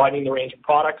 widening the range of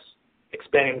products,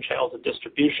 expanding the channels of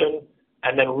distribution,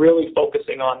 and then really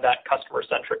focusing on that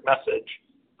customer-centric message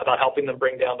about helping them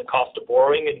bring down the cost of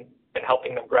borrowing and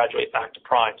helping them graduate back to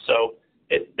prime. So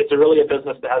it's really a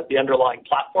business that has the underlying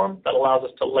platform that allows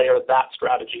us to layer that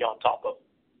strategy on top of.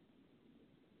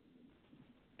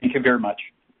 Thank you very much.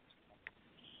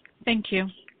 Thank you.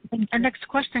 Our next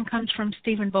question comes from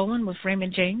Stephen Boland with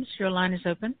Raymond James. Your line is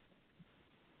open.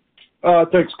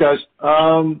 Thanks, guys.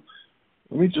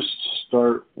 Let me just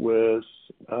start with,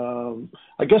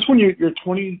 I guess when your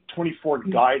 2024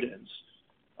 guidance,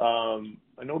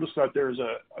 I noticed that there's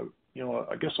a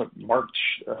marked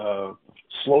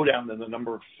slowdown in the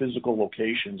number of physical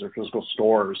locations or physical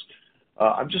stores.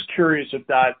 I'm just curious if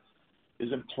that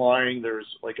is implying there's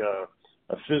like a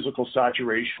physical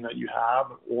saturation that you have,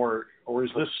 or is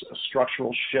this a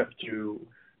structural shift to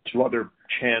other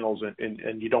channels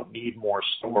and you don't need more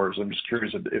stores? I'm just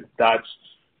curious if that's,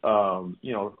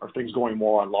 are things going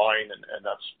more online and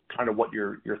that's kind of what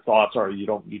your thoughts are, you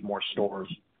don't need more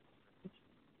stores?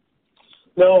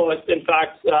 No, in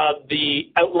fact,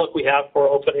 the outlook we have for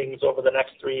openings over the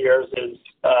next 3 years is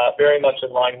very much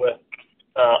in line with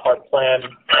our plan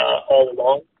all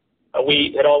along.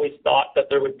 We had always thought that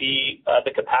there would be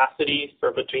the capacity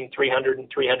for between 300 and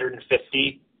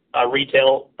 350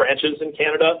 retail branches in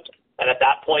Canada. And at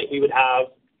that point, we would have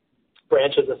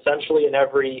branches essentially in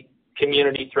every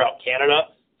community throughout Canada,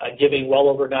 giving well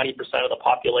over 90% of the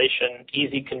population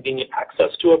easy, convenient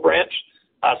access to a branch.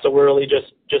 So we're really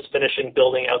just finishing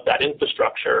building out that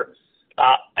infrastructure.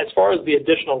 As far as the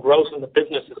additional growth in the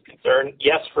business is concerned,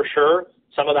 yes, for sure.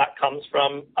 Some of that comes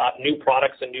from new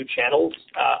products and new channels,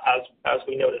 as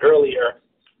we noted earlier.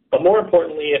 But more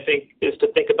importantly, I think, is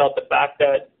to think about the fact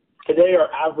that today our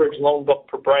average loan book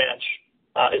per branch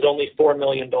is only $4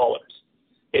 million.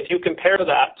 If you compare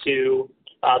that to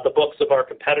the books of our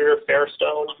competitor,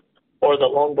 Fairstone, or the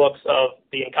loan books of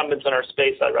the incumbents in our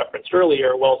space I referenced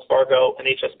earlier, Wells Fargo and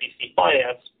HSBC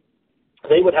Finance,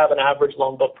 they would have an average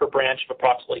loan book per branch of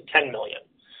approximately $10 million.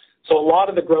 So a lot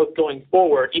of the growth going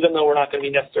forward, even though we're not going to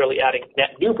be necessarily adding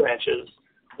net new branches,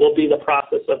 will be the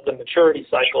process of the maturity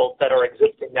cycle that our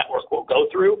existing network will go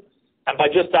through. And by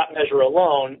just that measure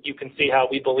alone, you can see how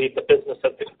we believe the business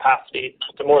has the capacity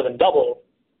to more than double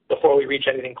before we reach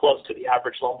anything close to the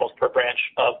average loan book per branch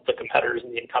of the competitors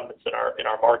and the incumbents in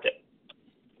our market.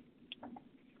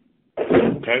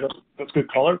 Okay, that's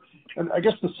good color. And I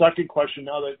guess the second question,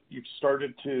 now that you've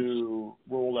started to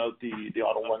roll out the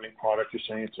auto lending product, you're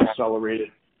saying it's accelerated.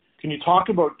 Can you talk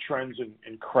about trends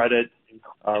in credit,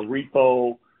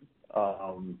 repo,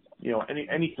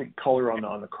 anything color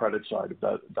on the credit side of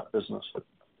that business?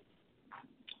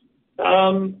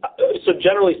 So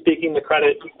generally speaking, the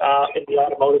credit in the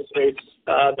automotive space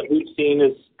that we've seen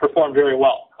is performed very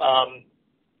well.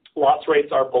 Loss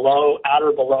rates are at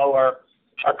or below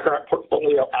our current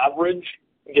portfolio average,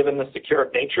 given the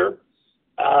secured nature.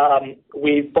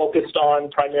 We've focused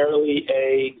on primarily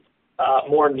a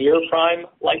more near-prime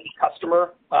like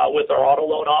customer with our auto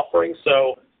loan offering.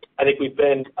 So I think we've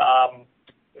been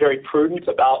very prudent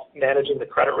about managing the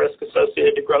credit risk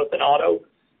associated to growth in auto.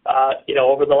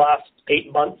 Over the last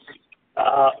 8 months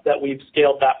that we've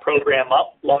scaled that program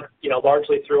up,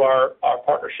 largely through our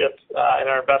partnership and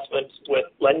our investments with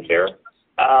LendCare.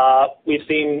 We've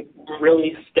seen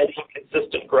really steady,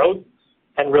 consistent growth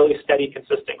and really steady,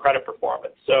 consistent credit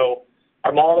performance. So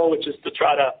our model, which is to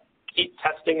try to keep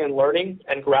testing and learning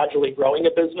and gradually growing a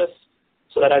business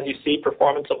so that as you see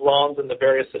performance of loans in the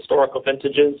various historical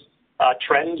vintages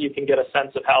trend, you can get a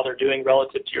sense of how they're doing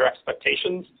relative to your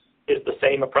expectations, is the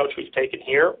same approach we've taken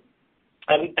here.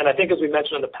 And I think as we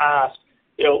mentioned in the past,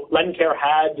 LendCare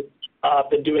had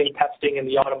been doing testing in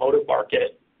the automotive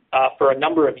market for a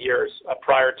number of years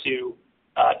prior to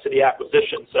the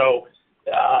acquisition. So,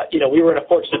 we were in a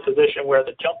fortunate position where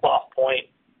the jump-off point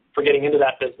for getting into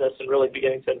that business and really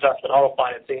beginning to invest in auto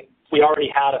financing, we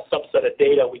already had a subset of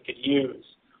data we could use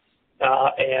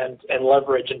and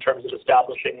leverage in terms of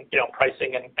establishing,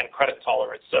 pricing and credit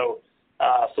tolerance. So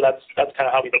that's kind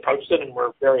of how we've approached it, and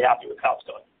we're very happy with how it's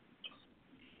going.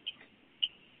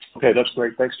 Okay, that's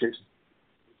great. Thanks, Jason.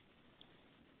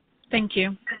 Thank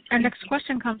you. Our next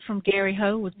question comes from Gary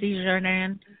Ho with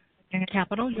Desjardins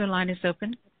Capital. Your line is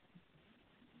open.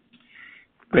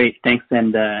 Great, thanks,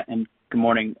 and good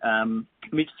morning.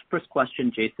 Maybe just first question,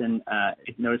 Jason. I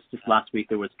noticed just last week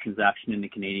there was a transaction in the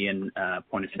Canadian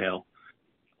point of sale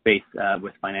space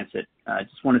with Financeit. I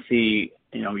just want to see,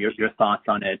 your thoughts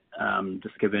on it,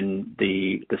 just given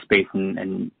the space,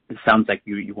 and it sounds like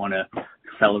you want to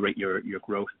accelerate your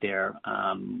growth there.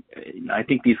 I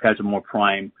think these guys are more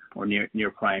prime or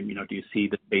near prime. Do you see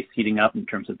the space heating up in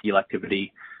terms of deal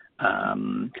activity?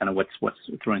 Kind of what's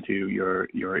thrown to your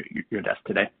desk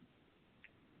today?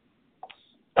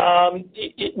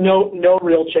 No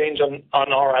real change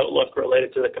on our outlook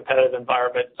related to the competitive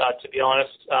environment, to be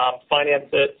honest.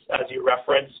 Financeit, as you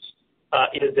referenced,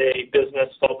 is a business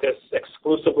focused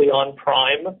exclusively on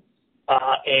prime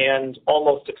and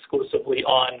almost exclusively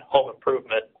on home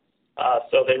improvement.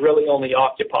 So they really only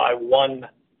occupy one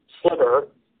sliver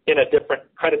in a different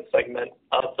credit segment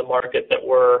of the market that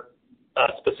we're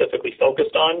specifically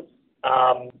focused on.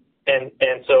 And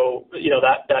so,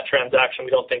 that transaction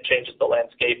we don't think changes the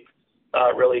landscape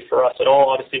really for us at all.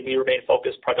 Obviously, we remain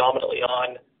focused predominantly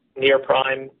on near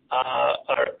prime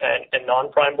and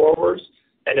non-prime borrowers.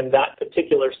 And in that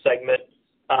particular segment,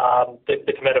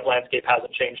 the competitive landscape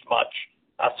hasn't changed much.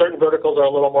 Certain verticals are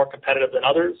a little more competitive than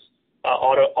others.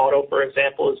 Auto, for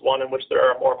example, is one in which there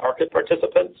are more market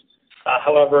participants.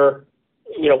 However,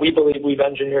 we believe we've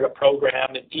engineered a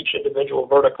program in each individual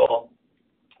vertical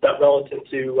that relative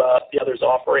to the others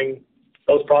offering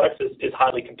those products is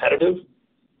highly competitive.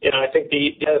 I think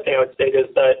the other thing I would state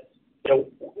is that,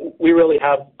 we really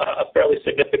have a fairly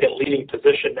significant leading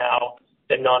position now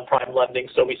in non-prime lending.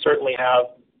 So we certainly have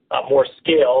more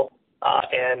scale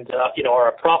and are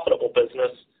a profitable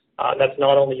business. That's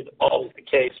not only always the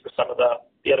case for some of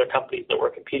the other companies that we're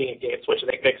competing against, which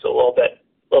I think makes it a little bit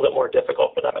more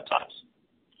difficult for them at times.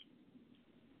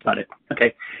 Got it.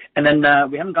 Okay. And then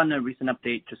we haven't gotten a recent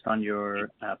update just on your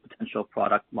potential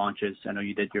product launches. I know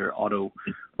you did your auto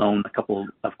loan a couple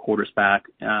of quarters back.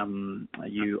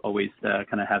 You always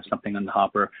kind of have something on the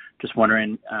hopper. Just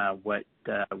wondering what's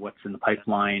in the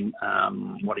pipeline,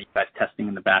 what are you guys testing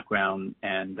in the background,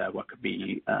 and what could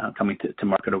be coming to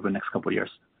market over the next couple of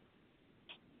years?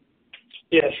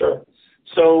 Yeah, sure.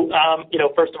 So,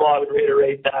 first of all, I would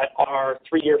reiterate that our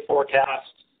 3-year forecast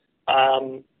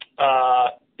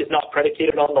is not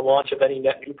predicated on the launch of any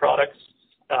net new products.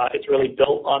 It's really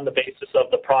built on the basis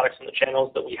of the products and the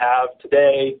channels that we have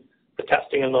today, the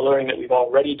testing and the learning that we've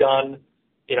already done.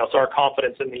 So our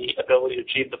confidence in the ability to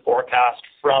achieve the forecast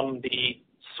from the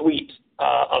suite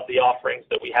of the offerings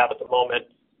that we have at the moment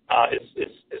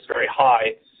is very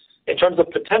high. In terms of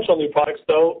potential new products,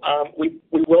 though, we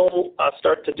will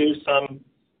start to do some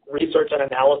research and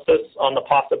analysis on the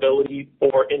possibility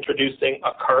for introducing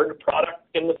a card product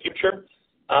in the future.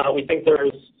 We think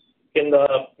there's, in the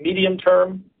medium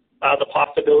term, the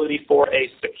possibility for a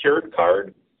secured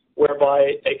card,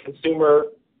 whereby a consumer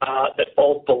that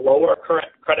falls below our current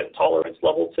credit tolerance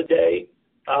level today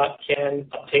can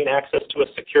obtain access to a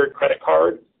secured credit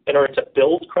card in order to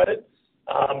build credit.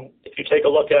 If you take a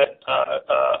look at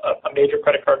a major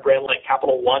credit card brand like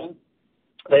Capital One,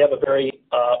 they have a very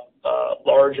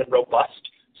large and robust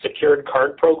secured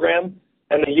card program,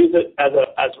 and they use it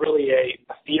as really a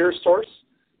feeder source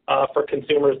for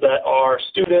consumers that are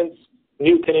students,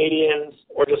 new Canadians,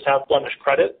 or just have blemished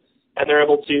credit, and they're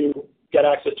able to get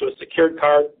access to a secured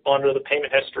card, monitor the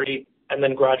payment history, and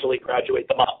then gradually graduate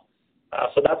them up.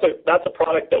 So that's a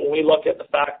product that when we look at the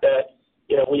fact that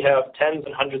we have tens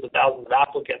and hundreds of thousands of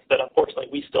applicants that unfortunately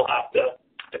we still have to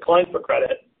decline for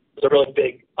credit, there's a really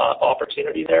big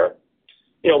opportunity there.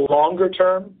 Longer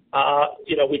term,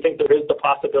 we think there is the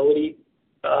possibility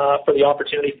for the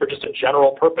opportunity for just a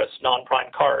general purpose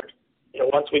non-prime card.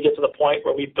 Once we get to the point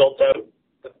where we've built out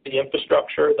the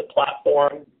infrastructure, the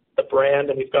platform, the brand,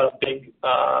 and we've got a big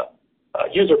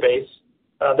user base,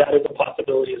 that is a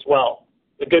possibility as well.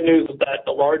 The good news is that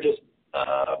the largest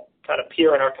kind of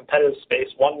peer in our competitive space,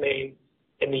 OneMain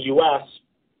in the U.S.,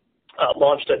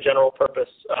 launched a general purpose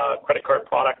credit card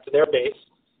product to their base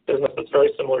business that's very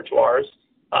similar to ours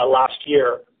last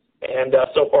year. And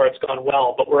so far it's gone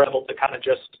well, but we're able to kind of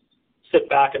just sit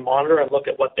back and monitor and look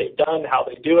at what they've done, how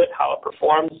they do it, how it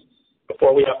performs,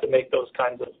 before we have to make those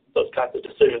kinds of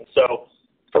decisions. So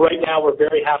for right now, we're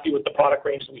very happy with the product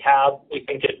range that we have. We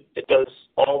think it does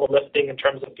all the lifting in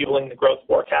terms of fueling the growth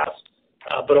forecast.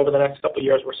 But over the next couple of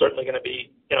years, we're certainly going to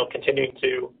be continuing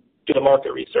to do the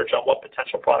market research on what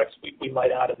potential products we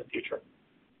might add in the future.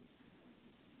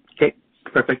 Okay,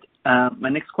 perfect. My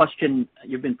next question,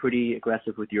 you've been pretty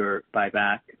aggressive with your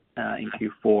buyback in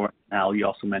Q4. Now, you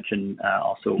also mentioned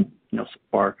so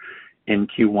far in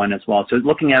Q1 as well. So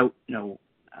looking out,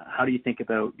 how do you think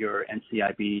about your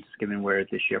NCIB, just given where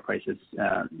the share price is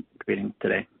trading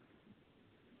today?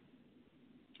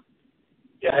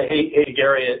 Yeah, hey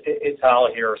Gary, it's Hal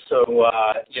here. So,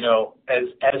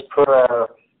 as per our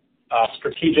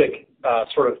strategic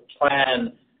sort of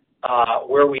plan,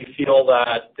 where we feel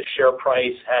that the share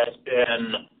price has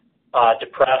been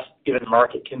depressed given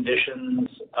market conditions,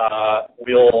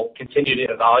 we'll continue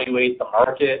to evaluate the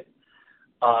market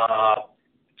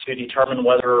to determine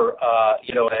whether a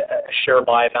share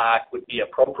buyback would be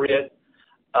appropriate.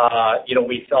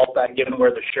 We felt that given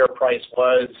where the share price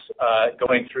was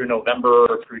going through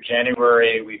November through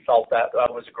January, we felt that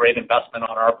was a great investment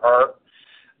on our part,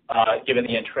 given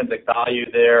the intrinsic value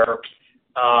there.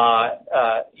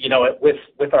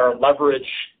 With our leverage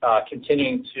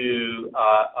continuing to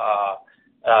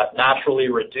naturally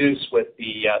reduce with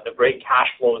the great cash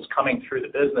flows coming through the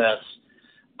business,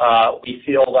 we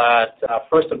feel that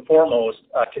first and foremost,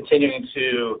 continuing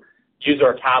to use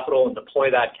our capital and deploy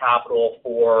that capital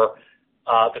for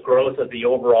the growth of the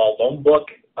overall loan book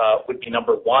would be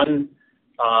number one.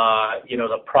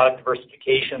 The product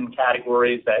diversification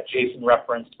categories that Jason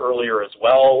referenced earlier as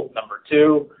well, number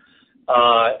two.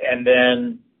 And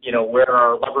then, where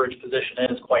our leverage position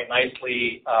is quite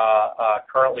nicely,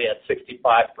 currently at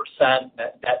 65%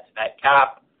 net to net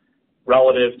cap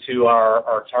relative to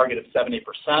our target of 70%.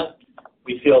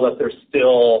 We feel that there's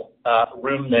still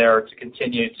room there to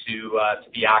continue to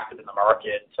be active in the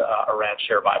market around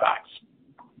share buybacks.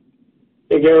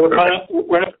 Hey, Gary,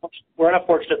 we're in a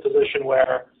fortunate position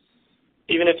where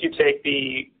even if you take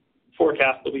the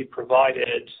forecast that we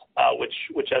provided,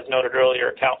 which as noted earlier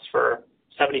accounts for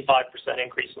 75%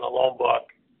 increase in the loan book,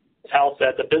 as Hal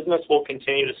said, the business will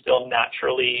continue to still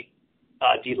naturally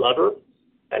de-lever.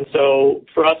 And so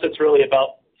for us, it's really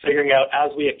about figuring out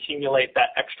as we accumulate that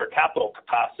extra capital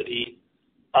capacity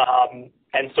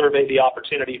and survey the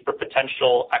opportunity for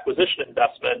potential acquisition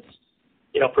investments,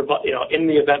 in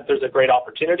the event there's a great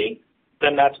opportunity,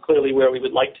 then that's clearly where we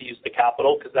would like to use the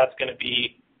capital, because that's going to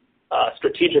be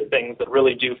strategic things that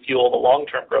really do fuel the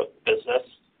long-term growth of the business.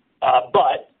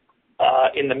 But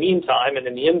in the meantime and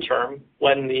in the interim,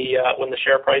 when the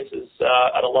share price is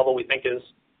at a level we think is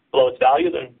below its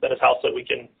value, then as Hal said, we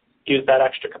can use that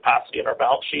extra capacity in our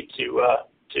balance sheet to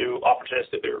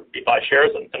opportunistically buy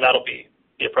shares, and that'll be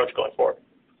the approach going forward.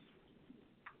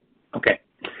 Okay,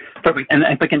 perfect. And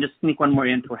if I can just sneak one more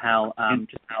in for Hal,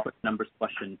 just a quick numbers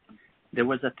question. There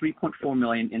was a $3.4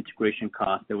 million integration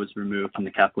cost that was removed from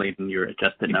the calculating your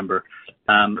adjusted number.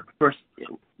 First,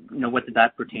 what did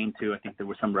that pertain to? I think there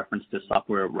was some reference to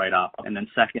software write-off. And then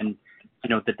second,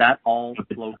 did that all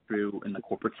flow through in the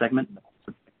corporate segment?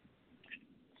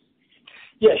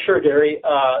 Yeah, sure, Gary.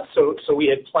 So we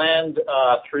had planned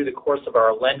through the course of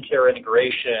our LendCare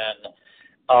integration,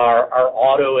 our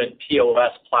auto and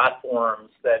POS platforms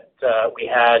that we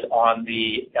had on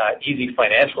the Easy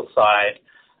Financial side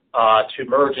to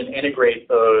merge and integrate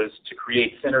those to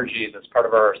create synergies as part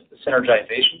of our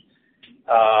synergization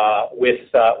with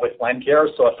LendCare.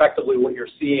 So effectively what you're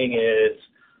seeing is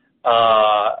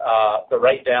the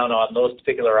write-down on those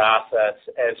particular assets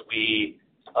as we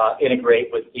integrate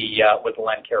with the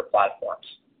LendCare platforms.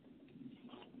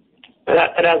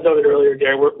 And as noted earlier,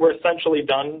 Gary, we're essentially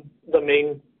done the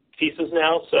main pieces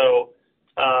now. So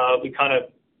we kind of,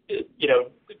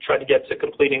 tried to get to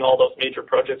completing all those major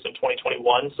projects in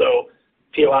 2021. So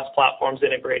POS platforms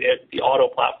integrated, the auto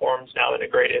platforms now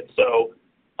integrated. So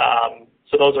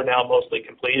those are now mostly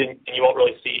complete, and you won't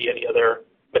really see any other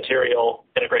material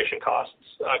integration costs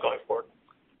going forward.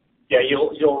 Yeah,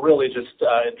 you'll really just,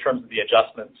 in terms of the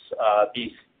adjustments,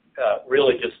 be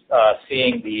really just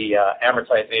seeing the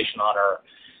amortization on our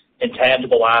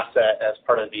intangible asset as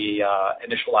part of the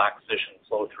initial acquisition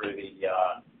flow through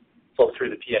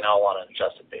the P&L on an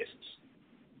adjusted basis.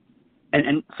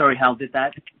 And sorry, Hal, did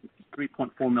that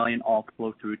 $3.4 million all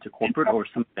flow through to corporate, or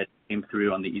some of that came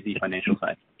through on the Easy Financial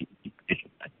side?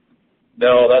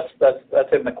 No,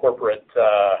 that's in the corporate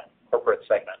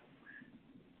segment.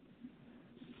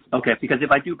 Okay, because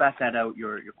if I do back that out,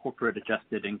 your corporate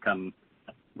adjusted income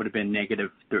would have been negative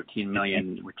 $13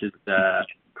 million, which is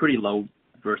pretty low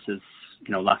versus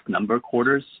last number of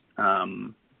quarters.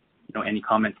 Any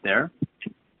comments there?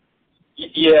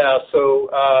 Yeah,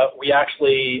 so we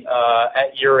actually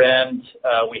at year end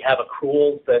we have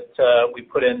accruals that we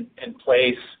put in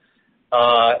place,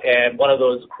 and one of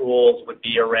those accruals would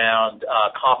be around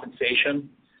compensation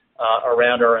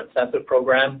around our incentive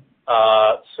program.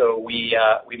 So we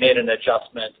made an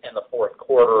adjustment in the fourth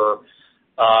quarter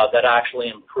that actually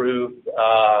improved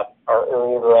our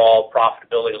overall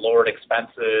profitability, lowered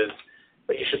expenses,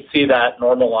 but you should see that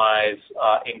normalize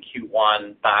in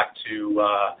Q1 back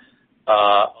to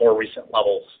more recent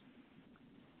levels.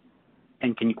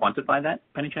 And can you quantify that,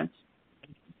 by any chance?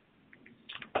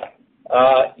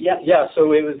 Yeah.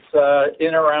 So it was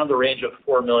in around the range of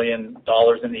 $4 million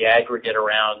in the aggregate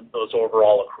around those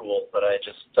overall accruals that I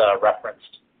just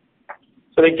referenced.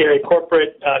 So I think, Gary,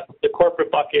 the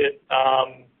corporate bucket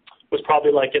was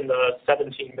probably like in the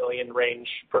 $17 million range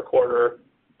per quarter.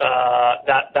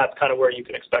 That's kind of where you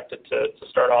can expect it to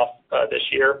start off this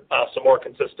year, so more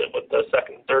consistent with the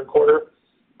second and third quarter.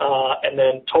 And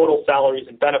then total salaries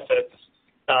and benefits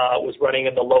was running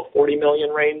in the low $40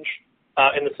 million range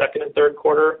in the second and third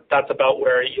quarter. That's about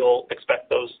where you'll expect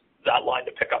that line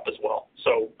to pick up as well.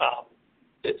 So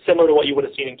it's similar to what you would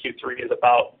have seen in Q3 is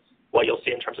about what you'll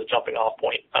see in terms of jumping off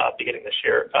point beginning this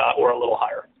year, or a little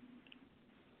higher.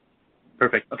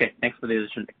 Perfect. Okay, thanks for the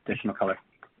additional color.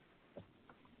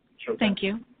 Sure. Thank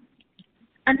you.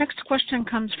 Our next question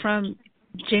comes from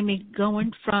Jamie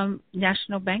Gowen from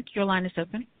National Bank. Your line is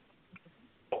open.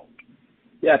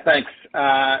 Yeah, thanks.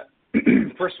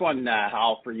 First one,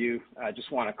 Hal, for you. I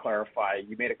just want to clarify.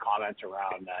 You made a comment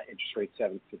around interest rate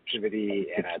sensitivity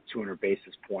and a 200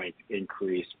 basis point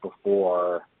increase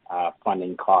before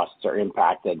funding costs are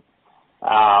impacted.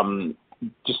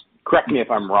 Just correct me if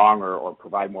I'm wrong or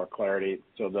provide more clarity.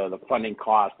 So the funding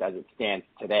cost as it stands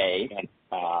today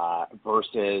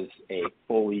versus a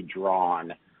fully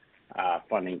drawn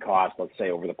funding cost, let's say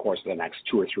over the course of the next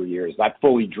 2 or 3 years, that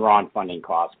fully drawn funding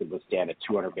cost could withstand a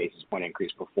 200 basis point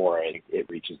increase before it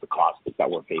reaches the cost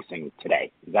that we're facing today.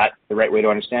 Is that the right way to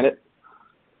understand it?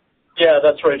 Yeah,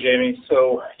 that's right, Jamie.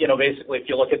 So, basically, if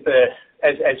you look at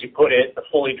as you put it, the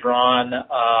fully drawn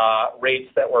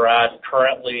rates that we're at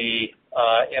currently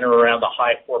in or around the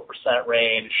high 4%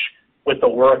 range, with the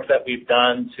work that we've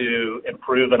done to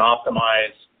improve and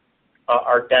optimize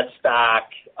our debt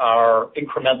stack, our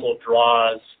incremental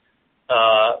draws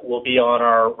will be on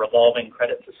our revolving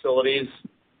credit facilities,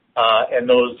 and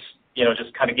those,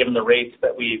 just kind of given the rates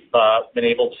that we've been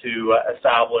able to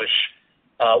establish,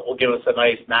 will give us a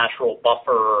nice natural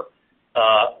buffer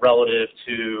relative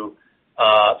to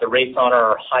the rates on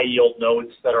our high yield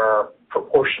notes that are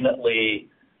proportionately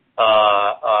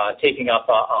taking up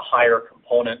a higher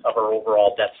component of our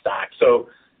overall debt stack. So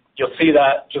you'll see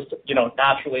that just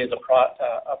naturally as a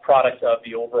product of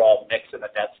the overall mix in the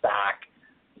debt stack,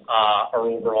 our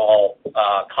overall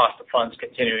cost of funds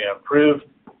continuing to improve,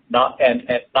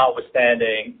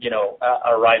 notwithstanding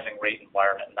a rising rate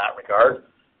environment in that regard.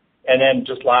 And then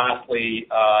just lastly,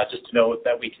 just to note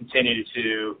that we continue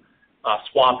to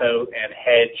swap out and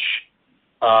hedge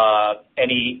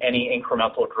any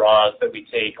incremental draws that we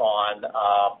take on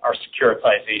our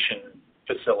securitization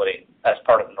facility as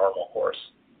part of the normal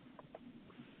course.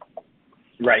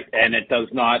 Right, and it does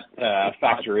not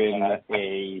factor in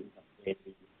a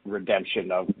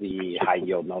redemption of the high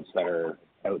yield notes that are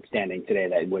outstanding today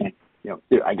that would,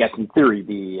 I guess in theory,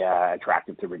 be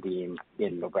attractive to redeem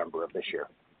in November of this year.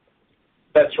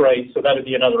 That's right. So that would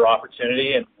be another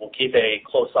opportunity, and we'll keep a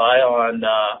close eye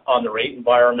on the rate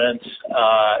environment.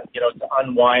 To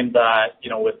unwind that,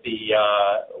 with the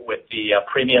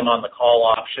premium on the call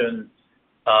option,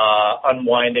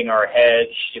 unwinding our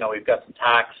hedge. We've got some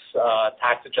tax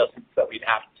adjustments that we'd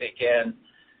have to take in,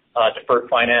 deferred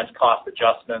finance cost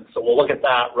adjustments. So we'll look at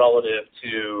that relative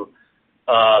to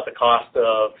the cost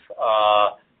of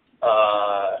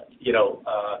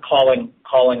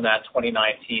calling that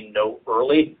 2019 note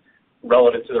early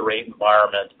relative to the rate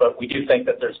environment. But we do think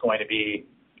that there's going to be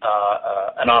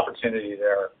an opportunity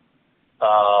there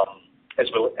as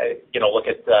we look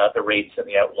at the rates and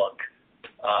the outlook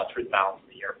through the balance of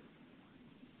the year.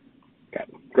 Okay,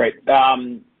 great.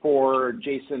 For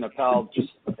Jason Appel,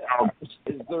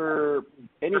 is there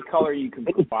any color you can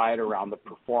provide around the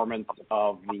performance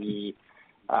of the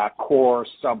core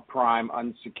subprime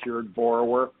unsecured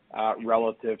borrower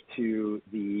relative to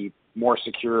the more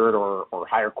secured or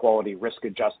higher quality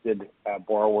risk-adjusted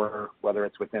borrower, whether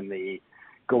it's within the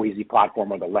goeasy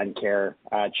platform or the LendCare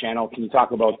channel? Can you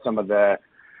talk about some of the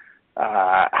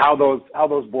how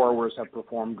those borrowers have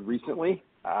performed recently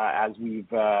as we've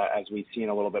seen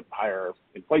a little bit higher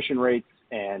inflation rates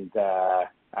and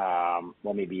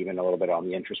maybe even a little bit on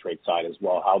the interest rate side as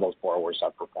well, how those borrowers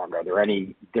have performed? Are there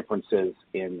any differences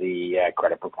in the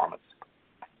credit performance?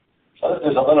 So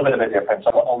there's a little bit of a difference,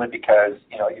 only because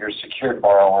your secured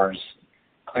borrowers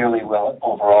clearly will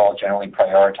overall generally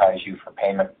prioritize you for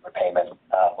repayment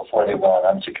before they will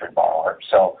an unsecured borrower.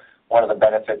 So one of the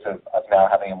benefits of now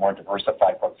having a more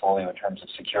diversified portfolio in terms of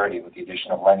security with the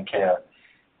addition of LendCare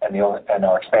and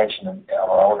our expansion of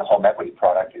our own home equity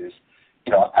product is,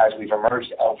 as we've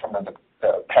emerged out from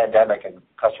the pandemic and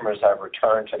customers have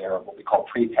returned to their what we call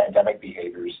pre-pandemic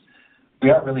behaviors, we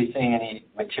aren't really seeing any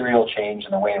material change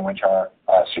in the way in which our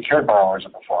secured borrowers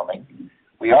are performing.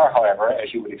 We are, however,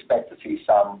 as you would expect, to see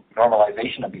some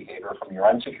normalization of behavior from your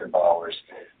unsecured borrowers.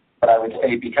 But I would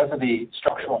say because of the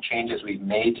structural changes we've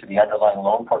made to the underlying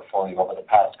loan portfolio over the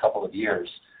past couple of years,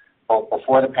 both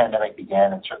before the pandemic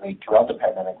began and certainly throughout the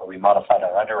pandemic where we modified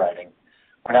our underwriting,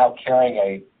 we're now carrying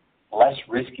a less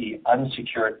risky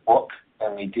unsecured book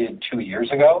than we did 2 years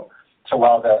ago. So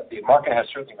while the market has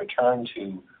certainly returned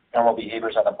to normal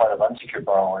behaviors on the part of unsecured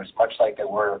borrowers, much like they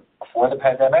were before the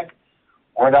pandemic,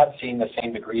 we're not seeing the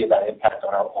same degree of that impact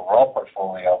on our overall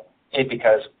portfolio,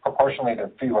 because proportionally there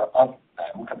are fewer of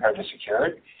them compared to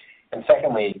secured. And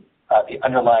secondly, the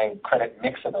underlying credit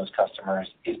mix of those customers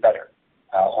is better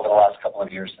over the last couple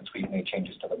of years since we've made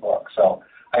changes to the book. So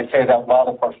I'd say that while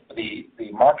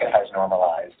the market has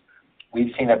normalized,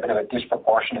 we've seen a bit of a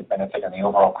disproportionate benefit in the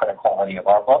overall credit quality of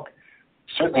our book,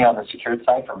 certainly on the secured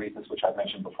side for reasons which I've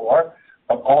mentioned before,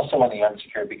 but also on the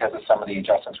unsecured because of some of the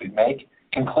adjustments we make,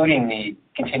 including the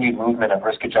continued movement of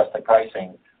risk-adjusted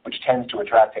pricing, which tends to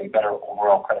attract a better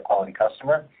overall credit quality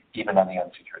customer, even on the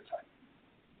unsecured side.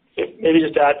 Maybe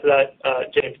just to add to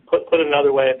that, James, put it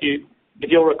another way, if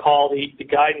you'll recall, the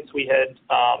guidance we had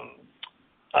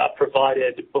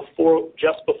provided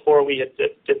just before we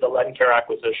did the LendCare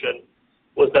acquisition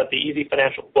was that the Easy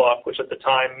Financial book, which at the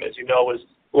time, as you know, was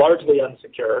largely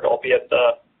unsecured, albeit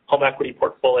the home equity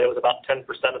portfolio was about 10%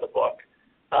 of the book.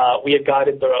 We had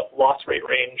guided the loss rate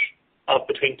range of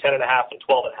between 10.5 and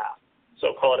 12.5.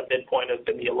 So call it a midpoint of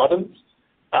in the 11s.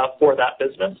 for that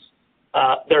business,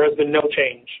 there has been no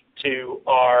change to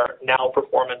our now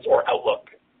performance or outlook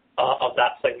of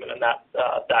that segment and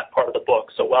that part of the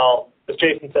book. So while, as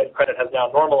Jason said, credit has now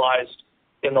normalized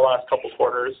in the last couple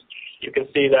quarters, you can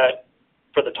see that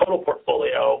for the total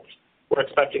portfolio, we're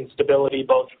expecting stability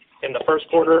both in the first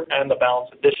quarter and the balance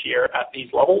of this year at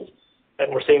these levels.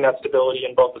 And we're seeing that stability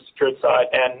in both the secured side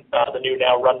and the new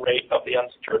now run rate of the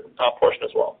unsecured portion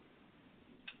as well.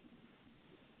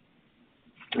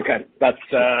 Okay, that's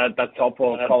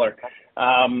helpful color.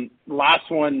 Last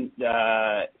one,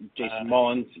 Jason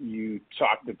Mullins, you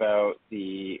talked about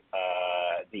the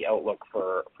outlook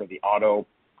for the auto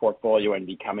portfolio and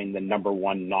becoming the number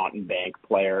one non-bank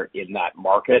player in that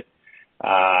market.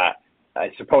 I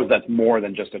suppose that's more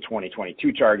than just a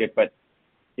 2022 target, but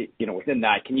within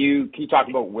that, can you talk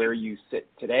about where you sit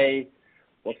today?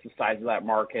 What's the size of that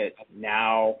market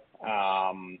now?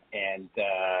 And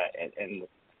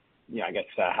I guess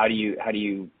how do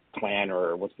you plan,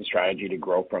 or what's the strategy to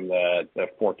grow from the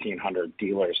 1,400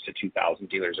 dealers to 2,000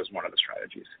 dealers as one of the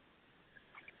strategies?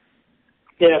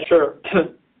 Yeah, sure.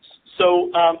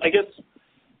 So I guess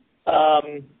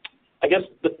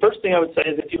the first thing I would say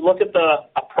is if you look at the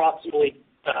approximately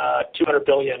 $200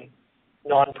 billion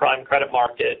non-prime credit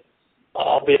market,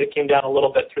 albeit it came down a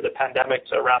little bit through the pandemic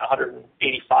to around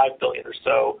 $185 billion or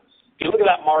so. If you look at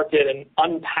that market and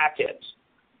unpack it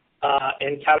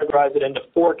and categorize it into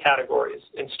four categories: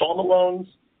 installment loans,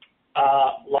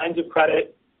 lines of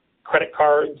credit, credit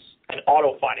cards, and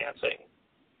auto financing.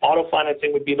 Auto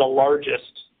financing would be the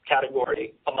largest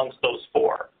category amongst those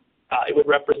four. It would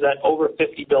represent over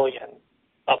 $50 billion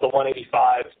of the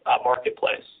 185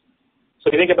 marketplace. So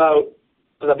if you think about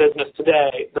the business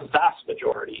today, the vast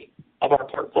majority of our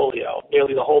portfolio,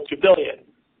 nearly the whole $2 billion,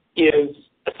 is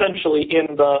essentially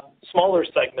in the smaller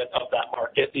segment of that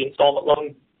market, the installment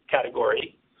loan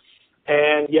category.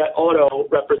 And yet auto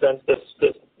represents this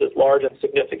large and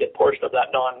significant portion of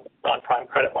that non-prime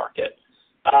credit market.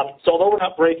 So although we're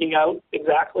not breaking out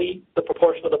exactly the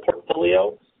proportion of the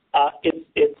portfolio, it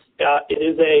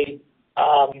is a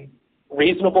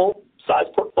reasonable size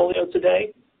portfolio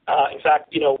today. In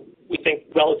fact, we think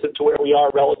relative to where we are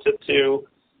relative to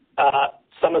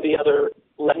some of the other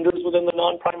lenders within the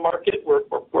non-prime market, we're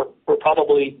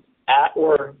probably at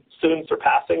or soon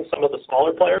surpassing some of the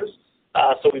smaller players.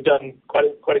 So we've done quite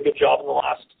a good job in the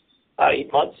last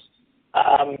 8 months.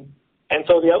 And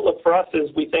so the outlook for us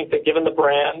is we think that given the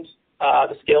brand,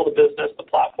 the scale of the business, the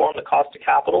platform, the cost of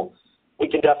capital, we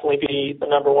can definitely be the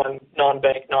number one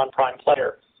non-bank, non-prime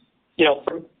player.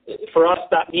 For us,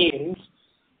 that means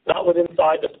not within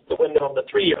inside the window of the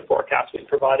 3-year forecast we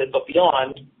provided, but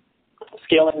beyond,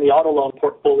 scaling the auto loan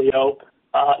portfolio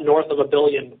north of $1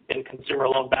 billion in consumer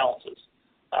loan balances.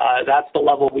 That's the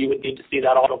level we would need to see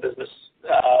that auto business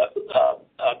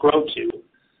grow to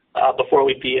before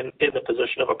we'd be in the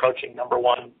position of approaching number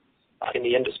one in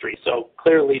the industry. So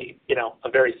clearly, a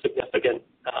very significant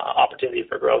opportunity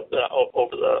for growth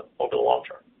over the long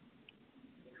term.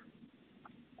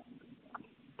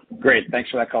 Great,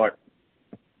 thanks for that color.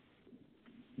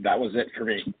 That was it for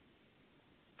me.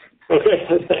 Okay,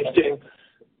 thanks, James.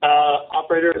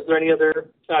 Operator, is there any other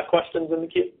questions in the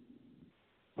queue?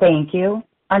 Thank you.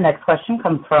 Our next question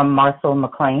comes from Marcel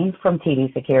McLean from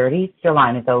TD Securities. Your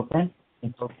line is open.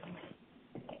 Okay,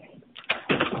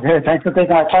 thanks for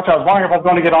taking my touch. I was wondering if I was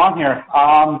going to get on here.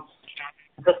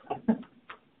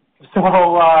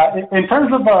 In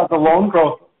terms of the loan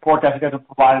growth forecast you guys have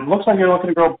provided, it looks like you're looking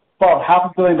to grow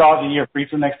about $500 million a year for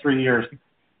each of the next 3 years,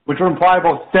 which would imply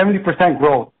about 70%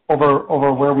 growth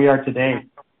over where we are today.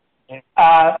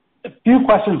 A few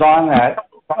questions on that.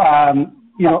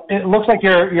 It looks like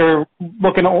you're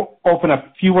looking to open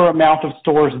a fewer amount of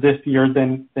stores this year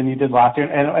than you did last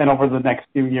year and over the next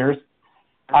few years.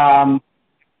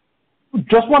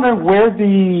 Just wondering where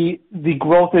the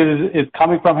growth is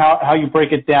coming from, how you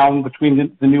break it down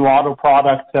between the new auto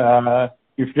product,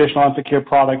 your traditional unsecured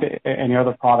product, and your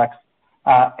other products.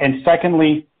 And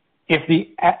secondly,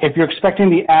 if you're expecting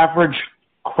the average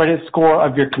credit score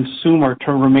of your consumer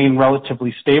to remain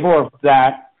relatively stable, or if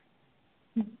that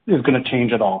is going to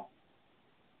change at all.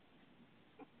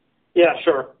 Yeah,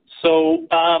 sure. So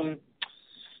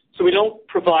we don't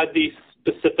provide the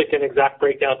specific and exact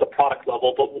breakdown at the product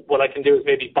level, but what I can do is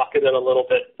maybe bucket it a little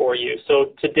bit for you.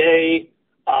 So today,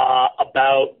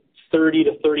 about 30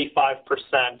 to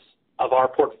 35% of our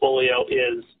portfolio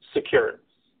is secured,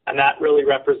 and that really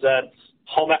represents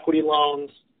home equity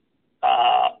loans,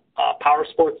 power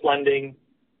sports lending,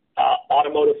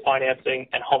 automotive financing,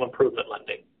 and home improvement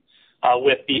lending.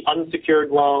 With the unsecured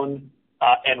loan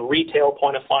and retail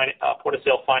point of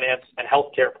sale finance and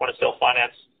healthcare point of sale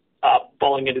finance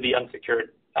falling into the unsecured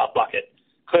bucket.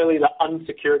 Clearly, the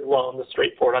unsecured loan, the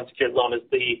straightforward unsecured loan, is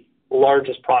the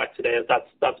largest product today.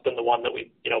 That's been the one that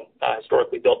we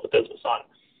historically built the business on.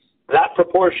 That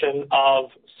proportion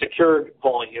of secured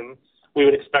volume we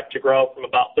would expect to grow from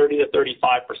about 30 to 35%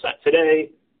 today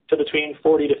to between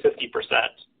 40 to 50%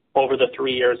 over the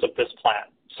 3 years of this plan.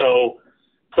 So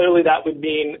clearly that would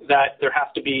mean that there has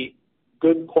to be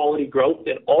good quality growth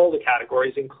in all the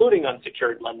categories, including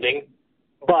unsecured lending,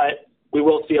 but we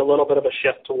will see a little bit of a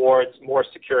shift towards more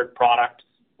secured product,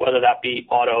 whether that be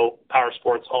auto, power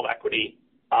sports, home equity,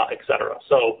 et cetera.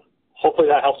 So hopefully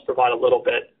that helps provide a little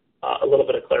bit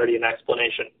of clarity and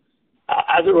explanation.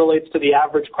 As it relates to the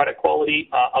average credit quality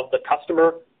of the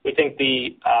customer, we think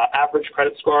the average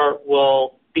credit score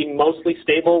will be mostly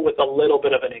stable with a little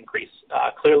bit of an increase.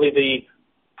 Clearly, the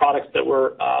products that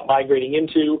we're migrating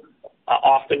into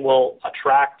often will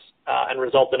attract and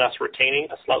result in us retaining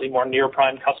a slightly more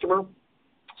near-prime customer.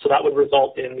 So that would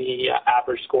result in the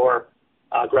average score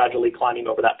gradually climbing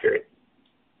over that period.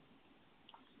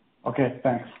 Okay,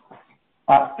 thanks.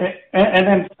 And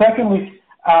then secondly,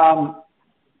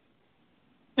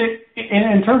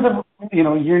 in terms of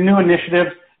your new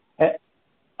initiatives,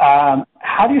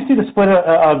 how do you see the split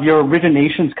of your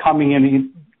originations coming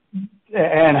in,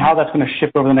 and how that's going to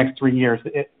shift over the next 3 years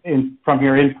from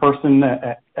your in-person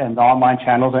and online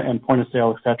channels and point of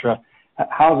sale, et cetera?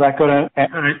 How is that going to?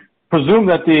 And I presume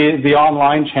that the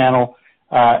online channel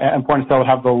and point of sale would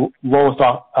have the lowest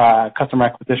customer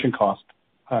acquisition cost.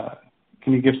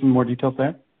 Can you give some more details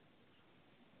there?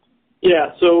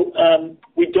 Yeah, so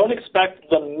we don't expect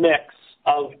the mix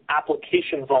of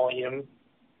application volume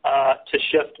to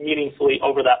shift meaningfully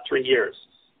over that 3 years.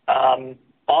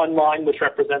 Online, which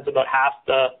represents about half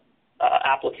the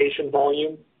application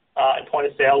volume, and point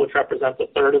of sale, which represents a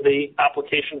third of the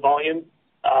application volume,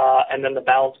 and then the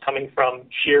balance coming from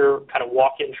sheer kind of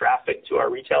walk-in traffic to our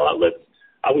retail outlets.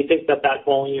 We think that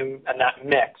volume and that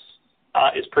mix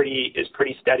is pretty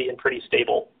steady and pretty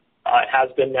stable. It has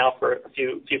been now for a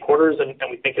few quarters, and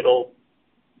we think it'll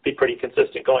be pretty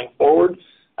consistent going forward.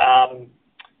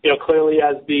 Clearly,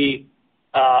 as the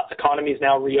economy is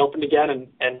now reopened again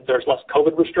and there's less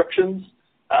COVID restrictions,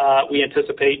 we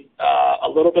anticipate a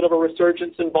little bit of a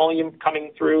resurgence in volume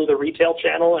coming through the retail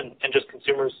channel and just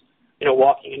consumers,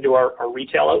 walking into our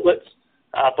retail outlets.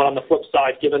 But on the flip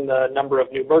side, given the number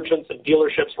of new merchants and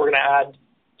dealerships we're going to add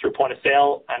through point of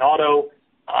sale and auto,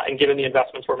 and given the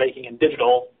investments we're making in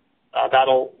digital,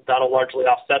 that'll largely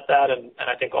offset that, and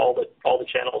I think all the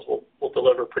channels will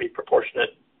deliver pretty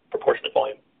proportionate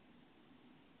volume.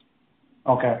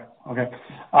 Okay.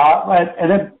 And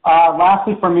then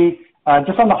lastly for me,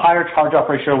 just on the higher charge-off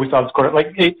ratio we saw this quarter,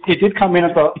 it did come in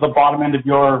at the bottom end of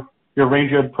your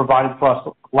range you had provided for us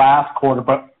last quarter,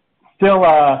 but still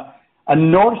a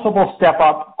noticeable step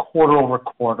up quarter over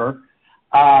quarter.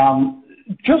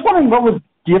 Just wondering what was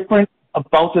different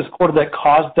about this quarter that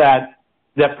caused that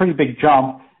pretty big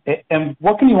jump, and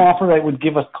what can you offer that would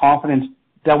give us confidence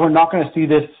that we're not going to see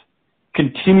this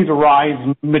continue to rise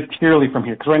materially from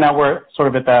here? Because right now we're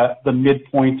sort of at the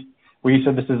midpoint where you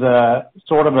said this is a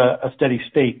sort of a steady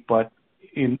state, but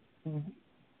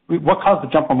what caused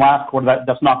the jump from last quarter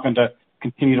that's not going to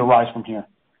continue to rise from here?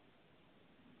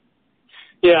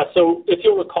 Yeah, so if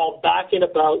you'll recall, back in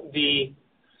about the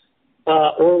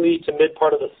early to mid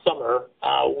part of the summer,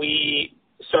 we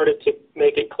started to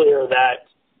make it clear that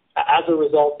as a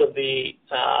result of the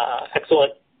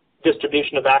excellent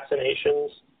distribution of vaccinations,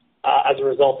 as a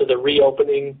result of the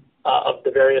reopening of the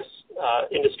various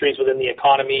industries within the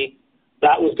economy,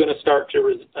 that was going to start to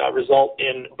result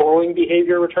in borrowing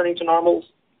behavior returning to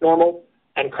normal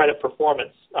and credit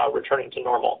performance returning to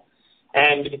normal.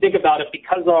 And if you think about it,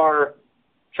 because our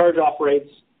charge-off rates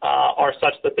are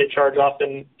such that they charge off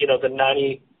in the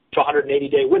 90 to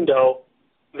 180-day window,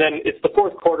 then it's the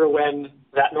fourth quarter when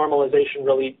that normalization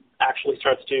really actually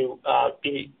starts to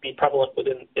be prevalent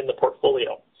in the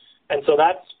portfolio. And so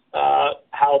that's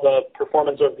how the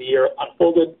performance of the year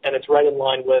unfolded, and it's right in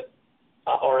line with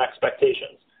our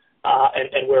expectations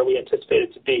and where we anticipate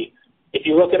it to be. If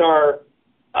you look at our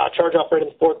charge-off rate in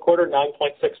the fourth quarter,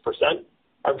 9.6%,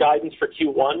 our guidance for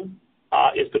Q1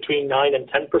 is between 9 and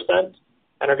 10%,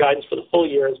 and our guidance for the full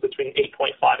year is between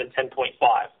 8.5 and 10.5.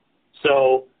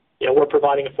 So, we're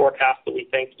providing a forecast that we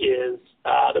think is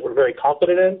that we're very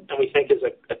confident in, and we think is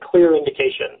a clear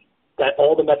indication that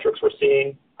all the metrics we're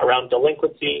seeing around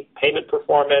delinquency, payment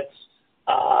performance,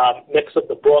 mix of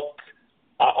the book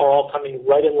are all coming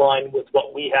right in line with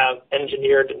what we have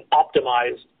engineered and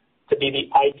optimized to be the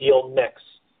ideal mix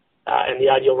and the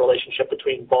ideal relationship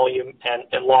between volume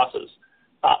and losses.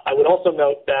 I would also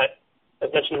note that, as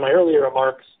mentioned in my earlier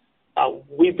remarks,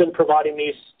 we've been providing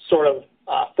these sort of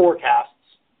forecasts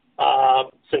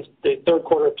since the third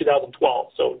quarter of 2012,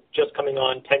 so just coming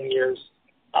on 10 years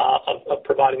of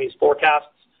providing these forecasts.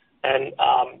 And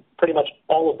pretty much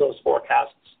all of those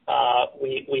forecasts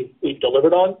we've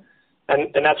delivered on.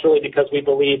 And that's really because we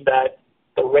believe that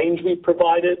the range we've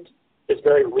provided is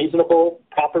very reasonable,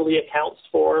 properly accounts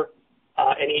for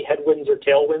any headwinds or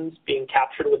tailwinds being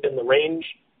captured within the range.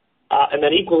 And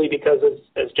then equally because,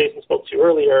 as Jason spoke to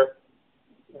earlier,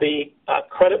 the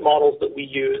credit models that we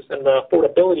use and the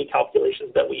affordability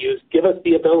calculations that we use give us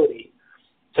the ability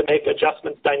to make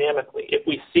adjustments dynamically. If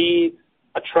we see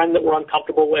a trend that we're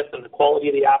uncomfortable with in the quality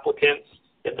of the applicants,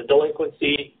 in the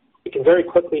delinquency, we can very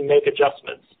quickly make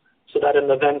adjustments so that in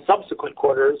the then subsequent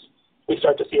quarters, we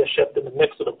start to see a shift in the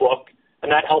mix of the book, and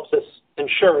that helps us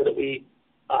ensure that we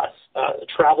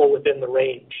travel within the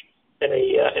range in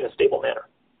a stable manner.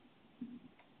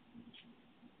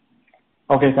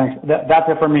 Okay, thanks. That's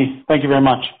it for me. Thank you very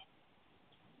much.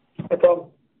 No problem.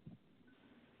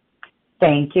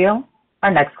 Thank you.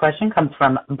 Our next question comes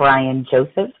from Brian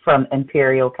Joseph from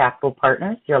Imperial Capital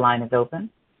Partners. Your line is open.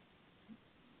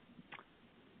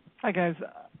 Hi, guys.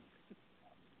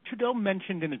 Trudeau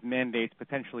mentioned in his mandates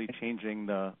potentially changing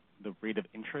the rate of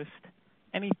interest.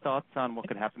 Any thoughts on what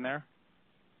could happen there?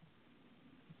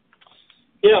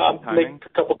 Yeah, I'll make a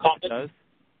couple comments.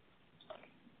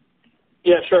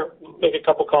 Yeah, sure. Make a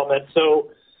couple comments. So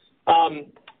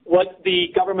what the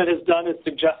government has done is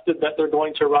suggested that they're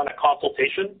going to run a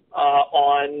consultation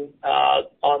on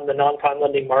the non-prime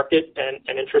lending market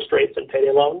and interest rates and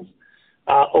payday loans.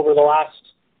 Over the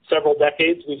last several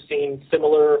decades, we've seen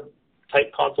similar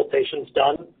type consultations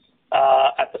done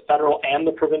at the federal and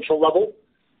the provincial level.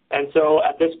 And so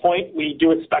at this point, we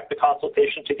do expect the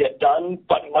consultation to get done,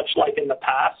 but much like in the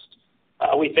past,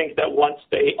 we think that once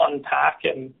they unpack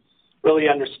and really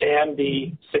understand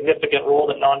the significant role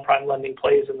that non-prime lending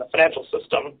plays in the financial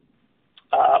system,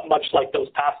 much like those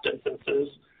past instances,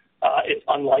 it's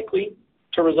unlikely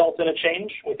to result in a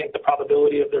change. We think the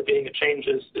probability of there being a change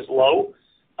is low.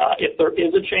 If there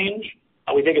is a change,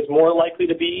 we think it's more likely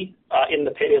to be in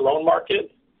the payday loan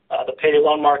market. The payday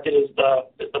loan market is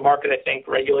the market I think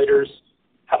regulators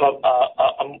have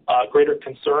a greater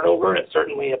concern over. It's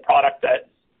certainly a product that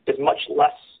is much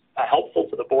less helpful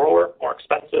to the borrower, more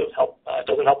expensive,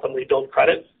 doesn't help them rebuild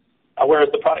credit, whereas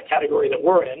the product category that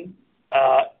we're in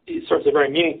serves a very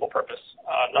meaningful purpose.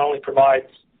 Not only provides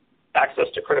access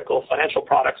to critical financial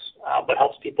products, but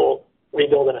helps people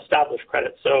rebuild and establish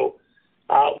credit. So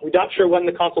we're not sure when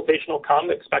the consultation will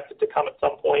come. Expect it to come at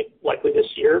some point, likely this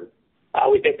year.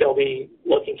 We think they'll be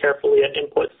looking carefully at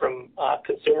input from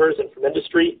consumers and from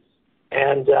industry,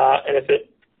 and if it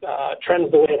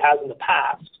trends the way it has in the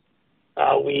past,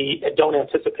 we don't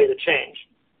anticipate a change.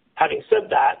 Having said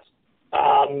that,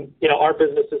 our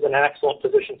business is in an excellent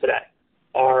position today.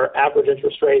 Our average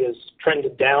interest rate has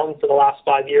trended down for the last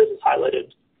 5 years, as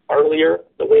highlighted earlier.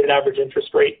 The weighted average interest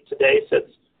rate today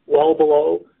sits well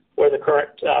below where the current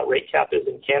rate cap is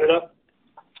in Canada.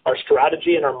 Our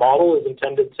strategy and our model is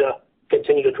intended to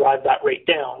continue to drive that rate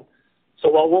down. So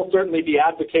while we'll certainly be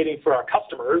advocating for our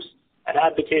customers and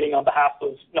advocating on behalf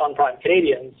of non-prime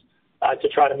Canadians to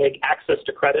try to make access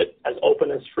to credit as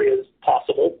open and free as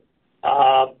possible,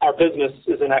 our business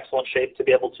is in excellent shape to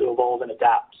be able to evolve and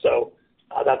adapt. So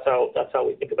that's how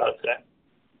we think about it today.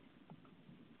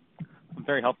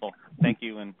 Very helpful. Thank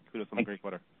you, and kudos on the great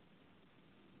quarter.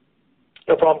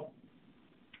 No problem.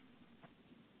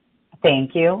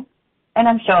 Thank you. And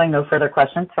I'm showing no further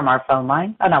questions from our phone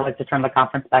line. And I'd like to turn the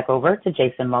conference back over to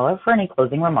Jason Muller for any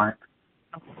closing remarks.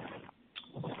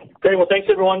 Great. Well, thanks,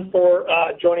 everyone, for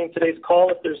joining today's call.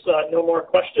 If there's no more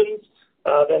questions,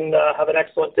 then have an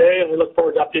excellent day, and we look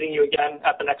forward to updating you again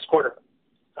at the next quarter.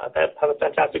 Have a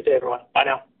fantastic day, everyone. Bye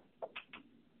now.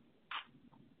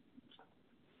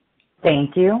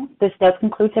 Thank you. This does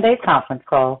conclude today's conference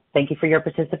call. Thank you for your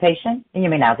participation, and you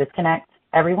may now disconnect.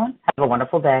 Everyone, have a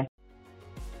wonderful day.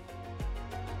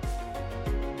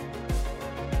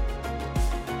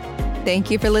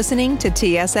 Thank you for listening to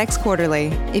TSX Quarterly.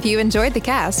 If you enjoyed the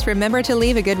cast, remember to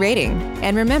leave a good rating.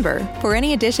 And remember, for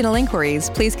any additional inquiries,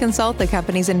 please consult the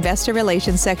company's investor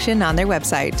relations section on their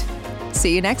website.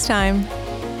 See you next time.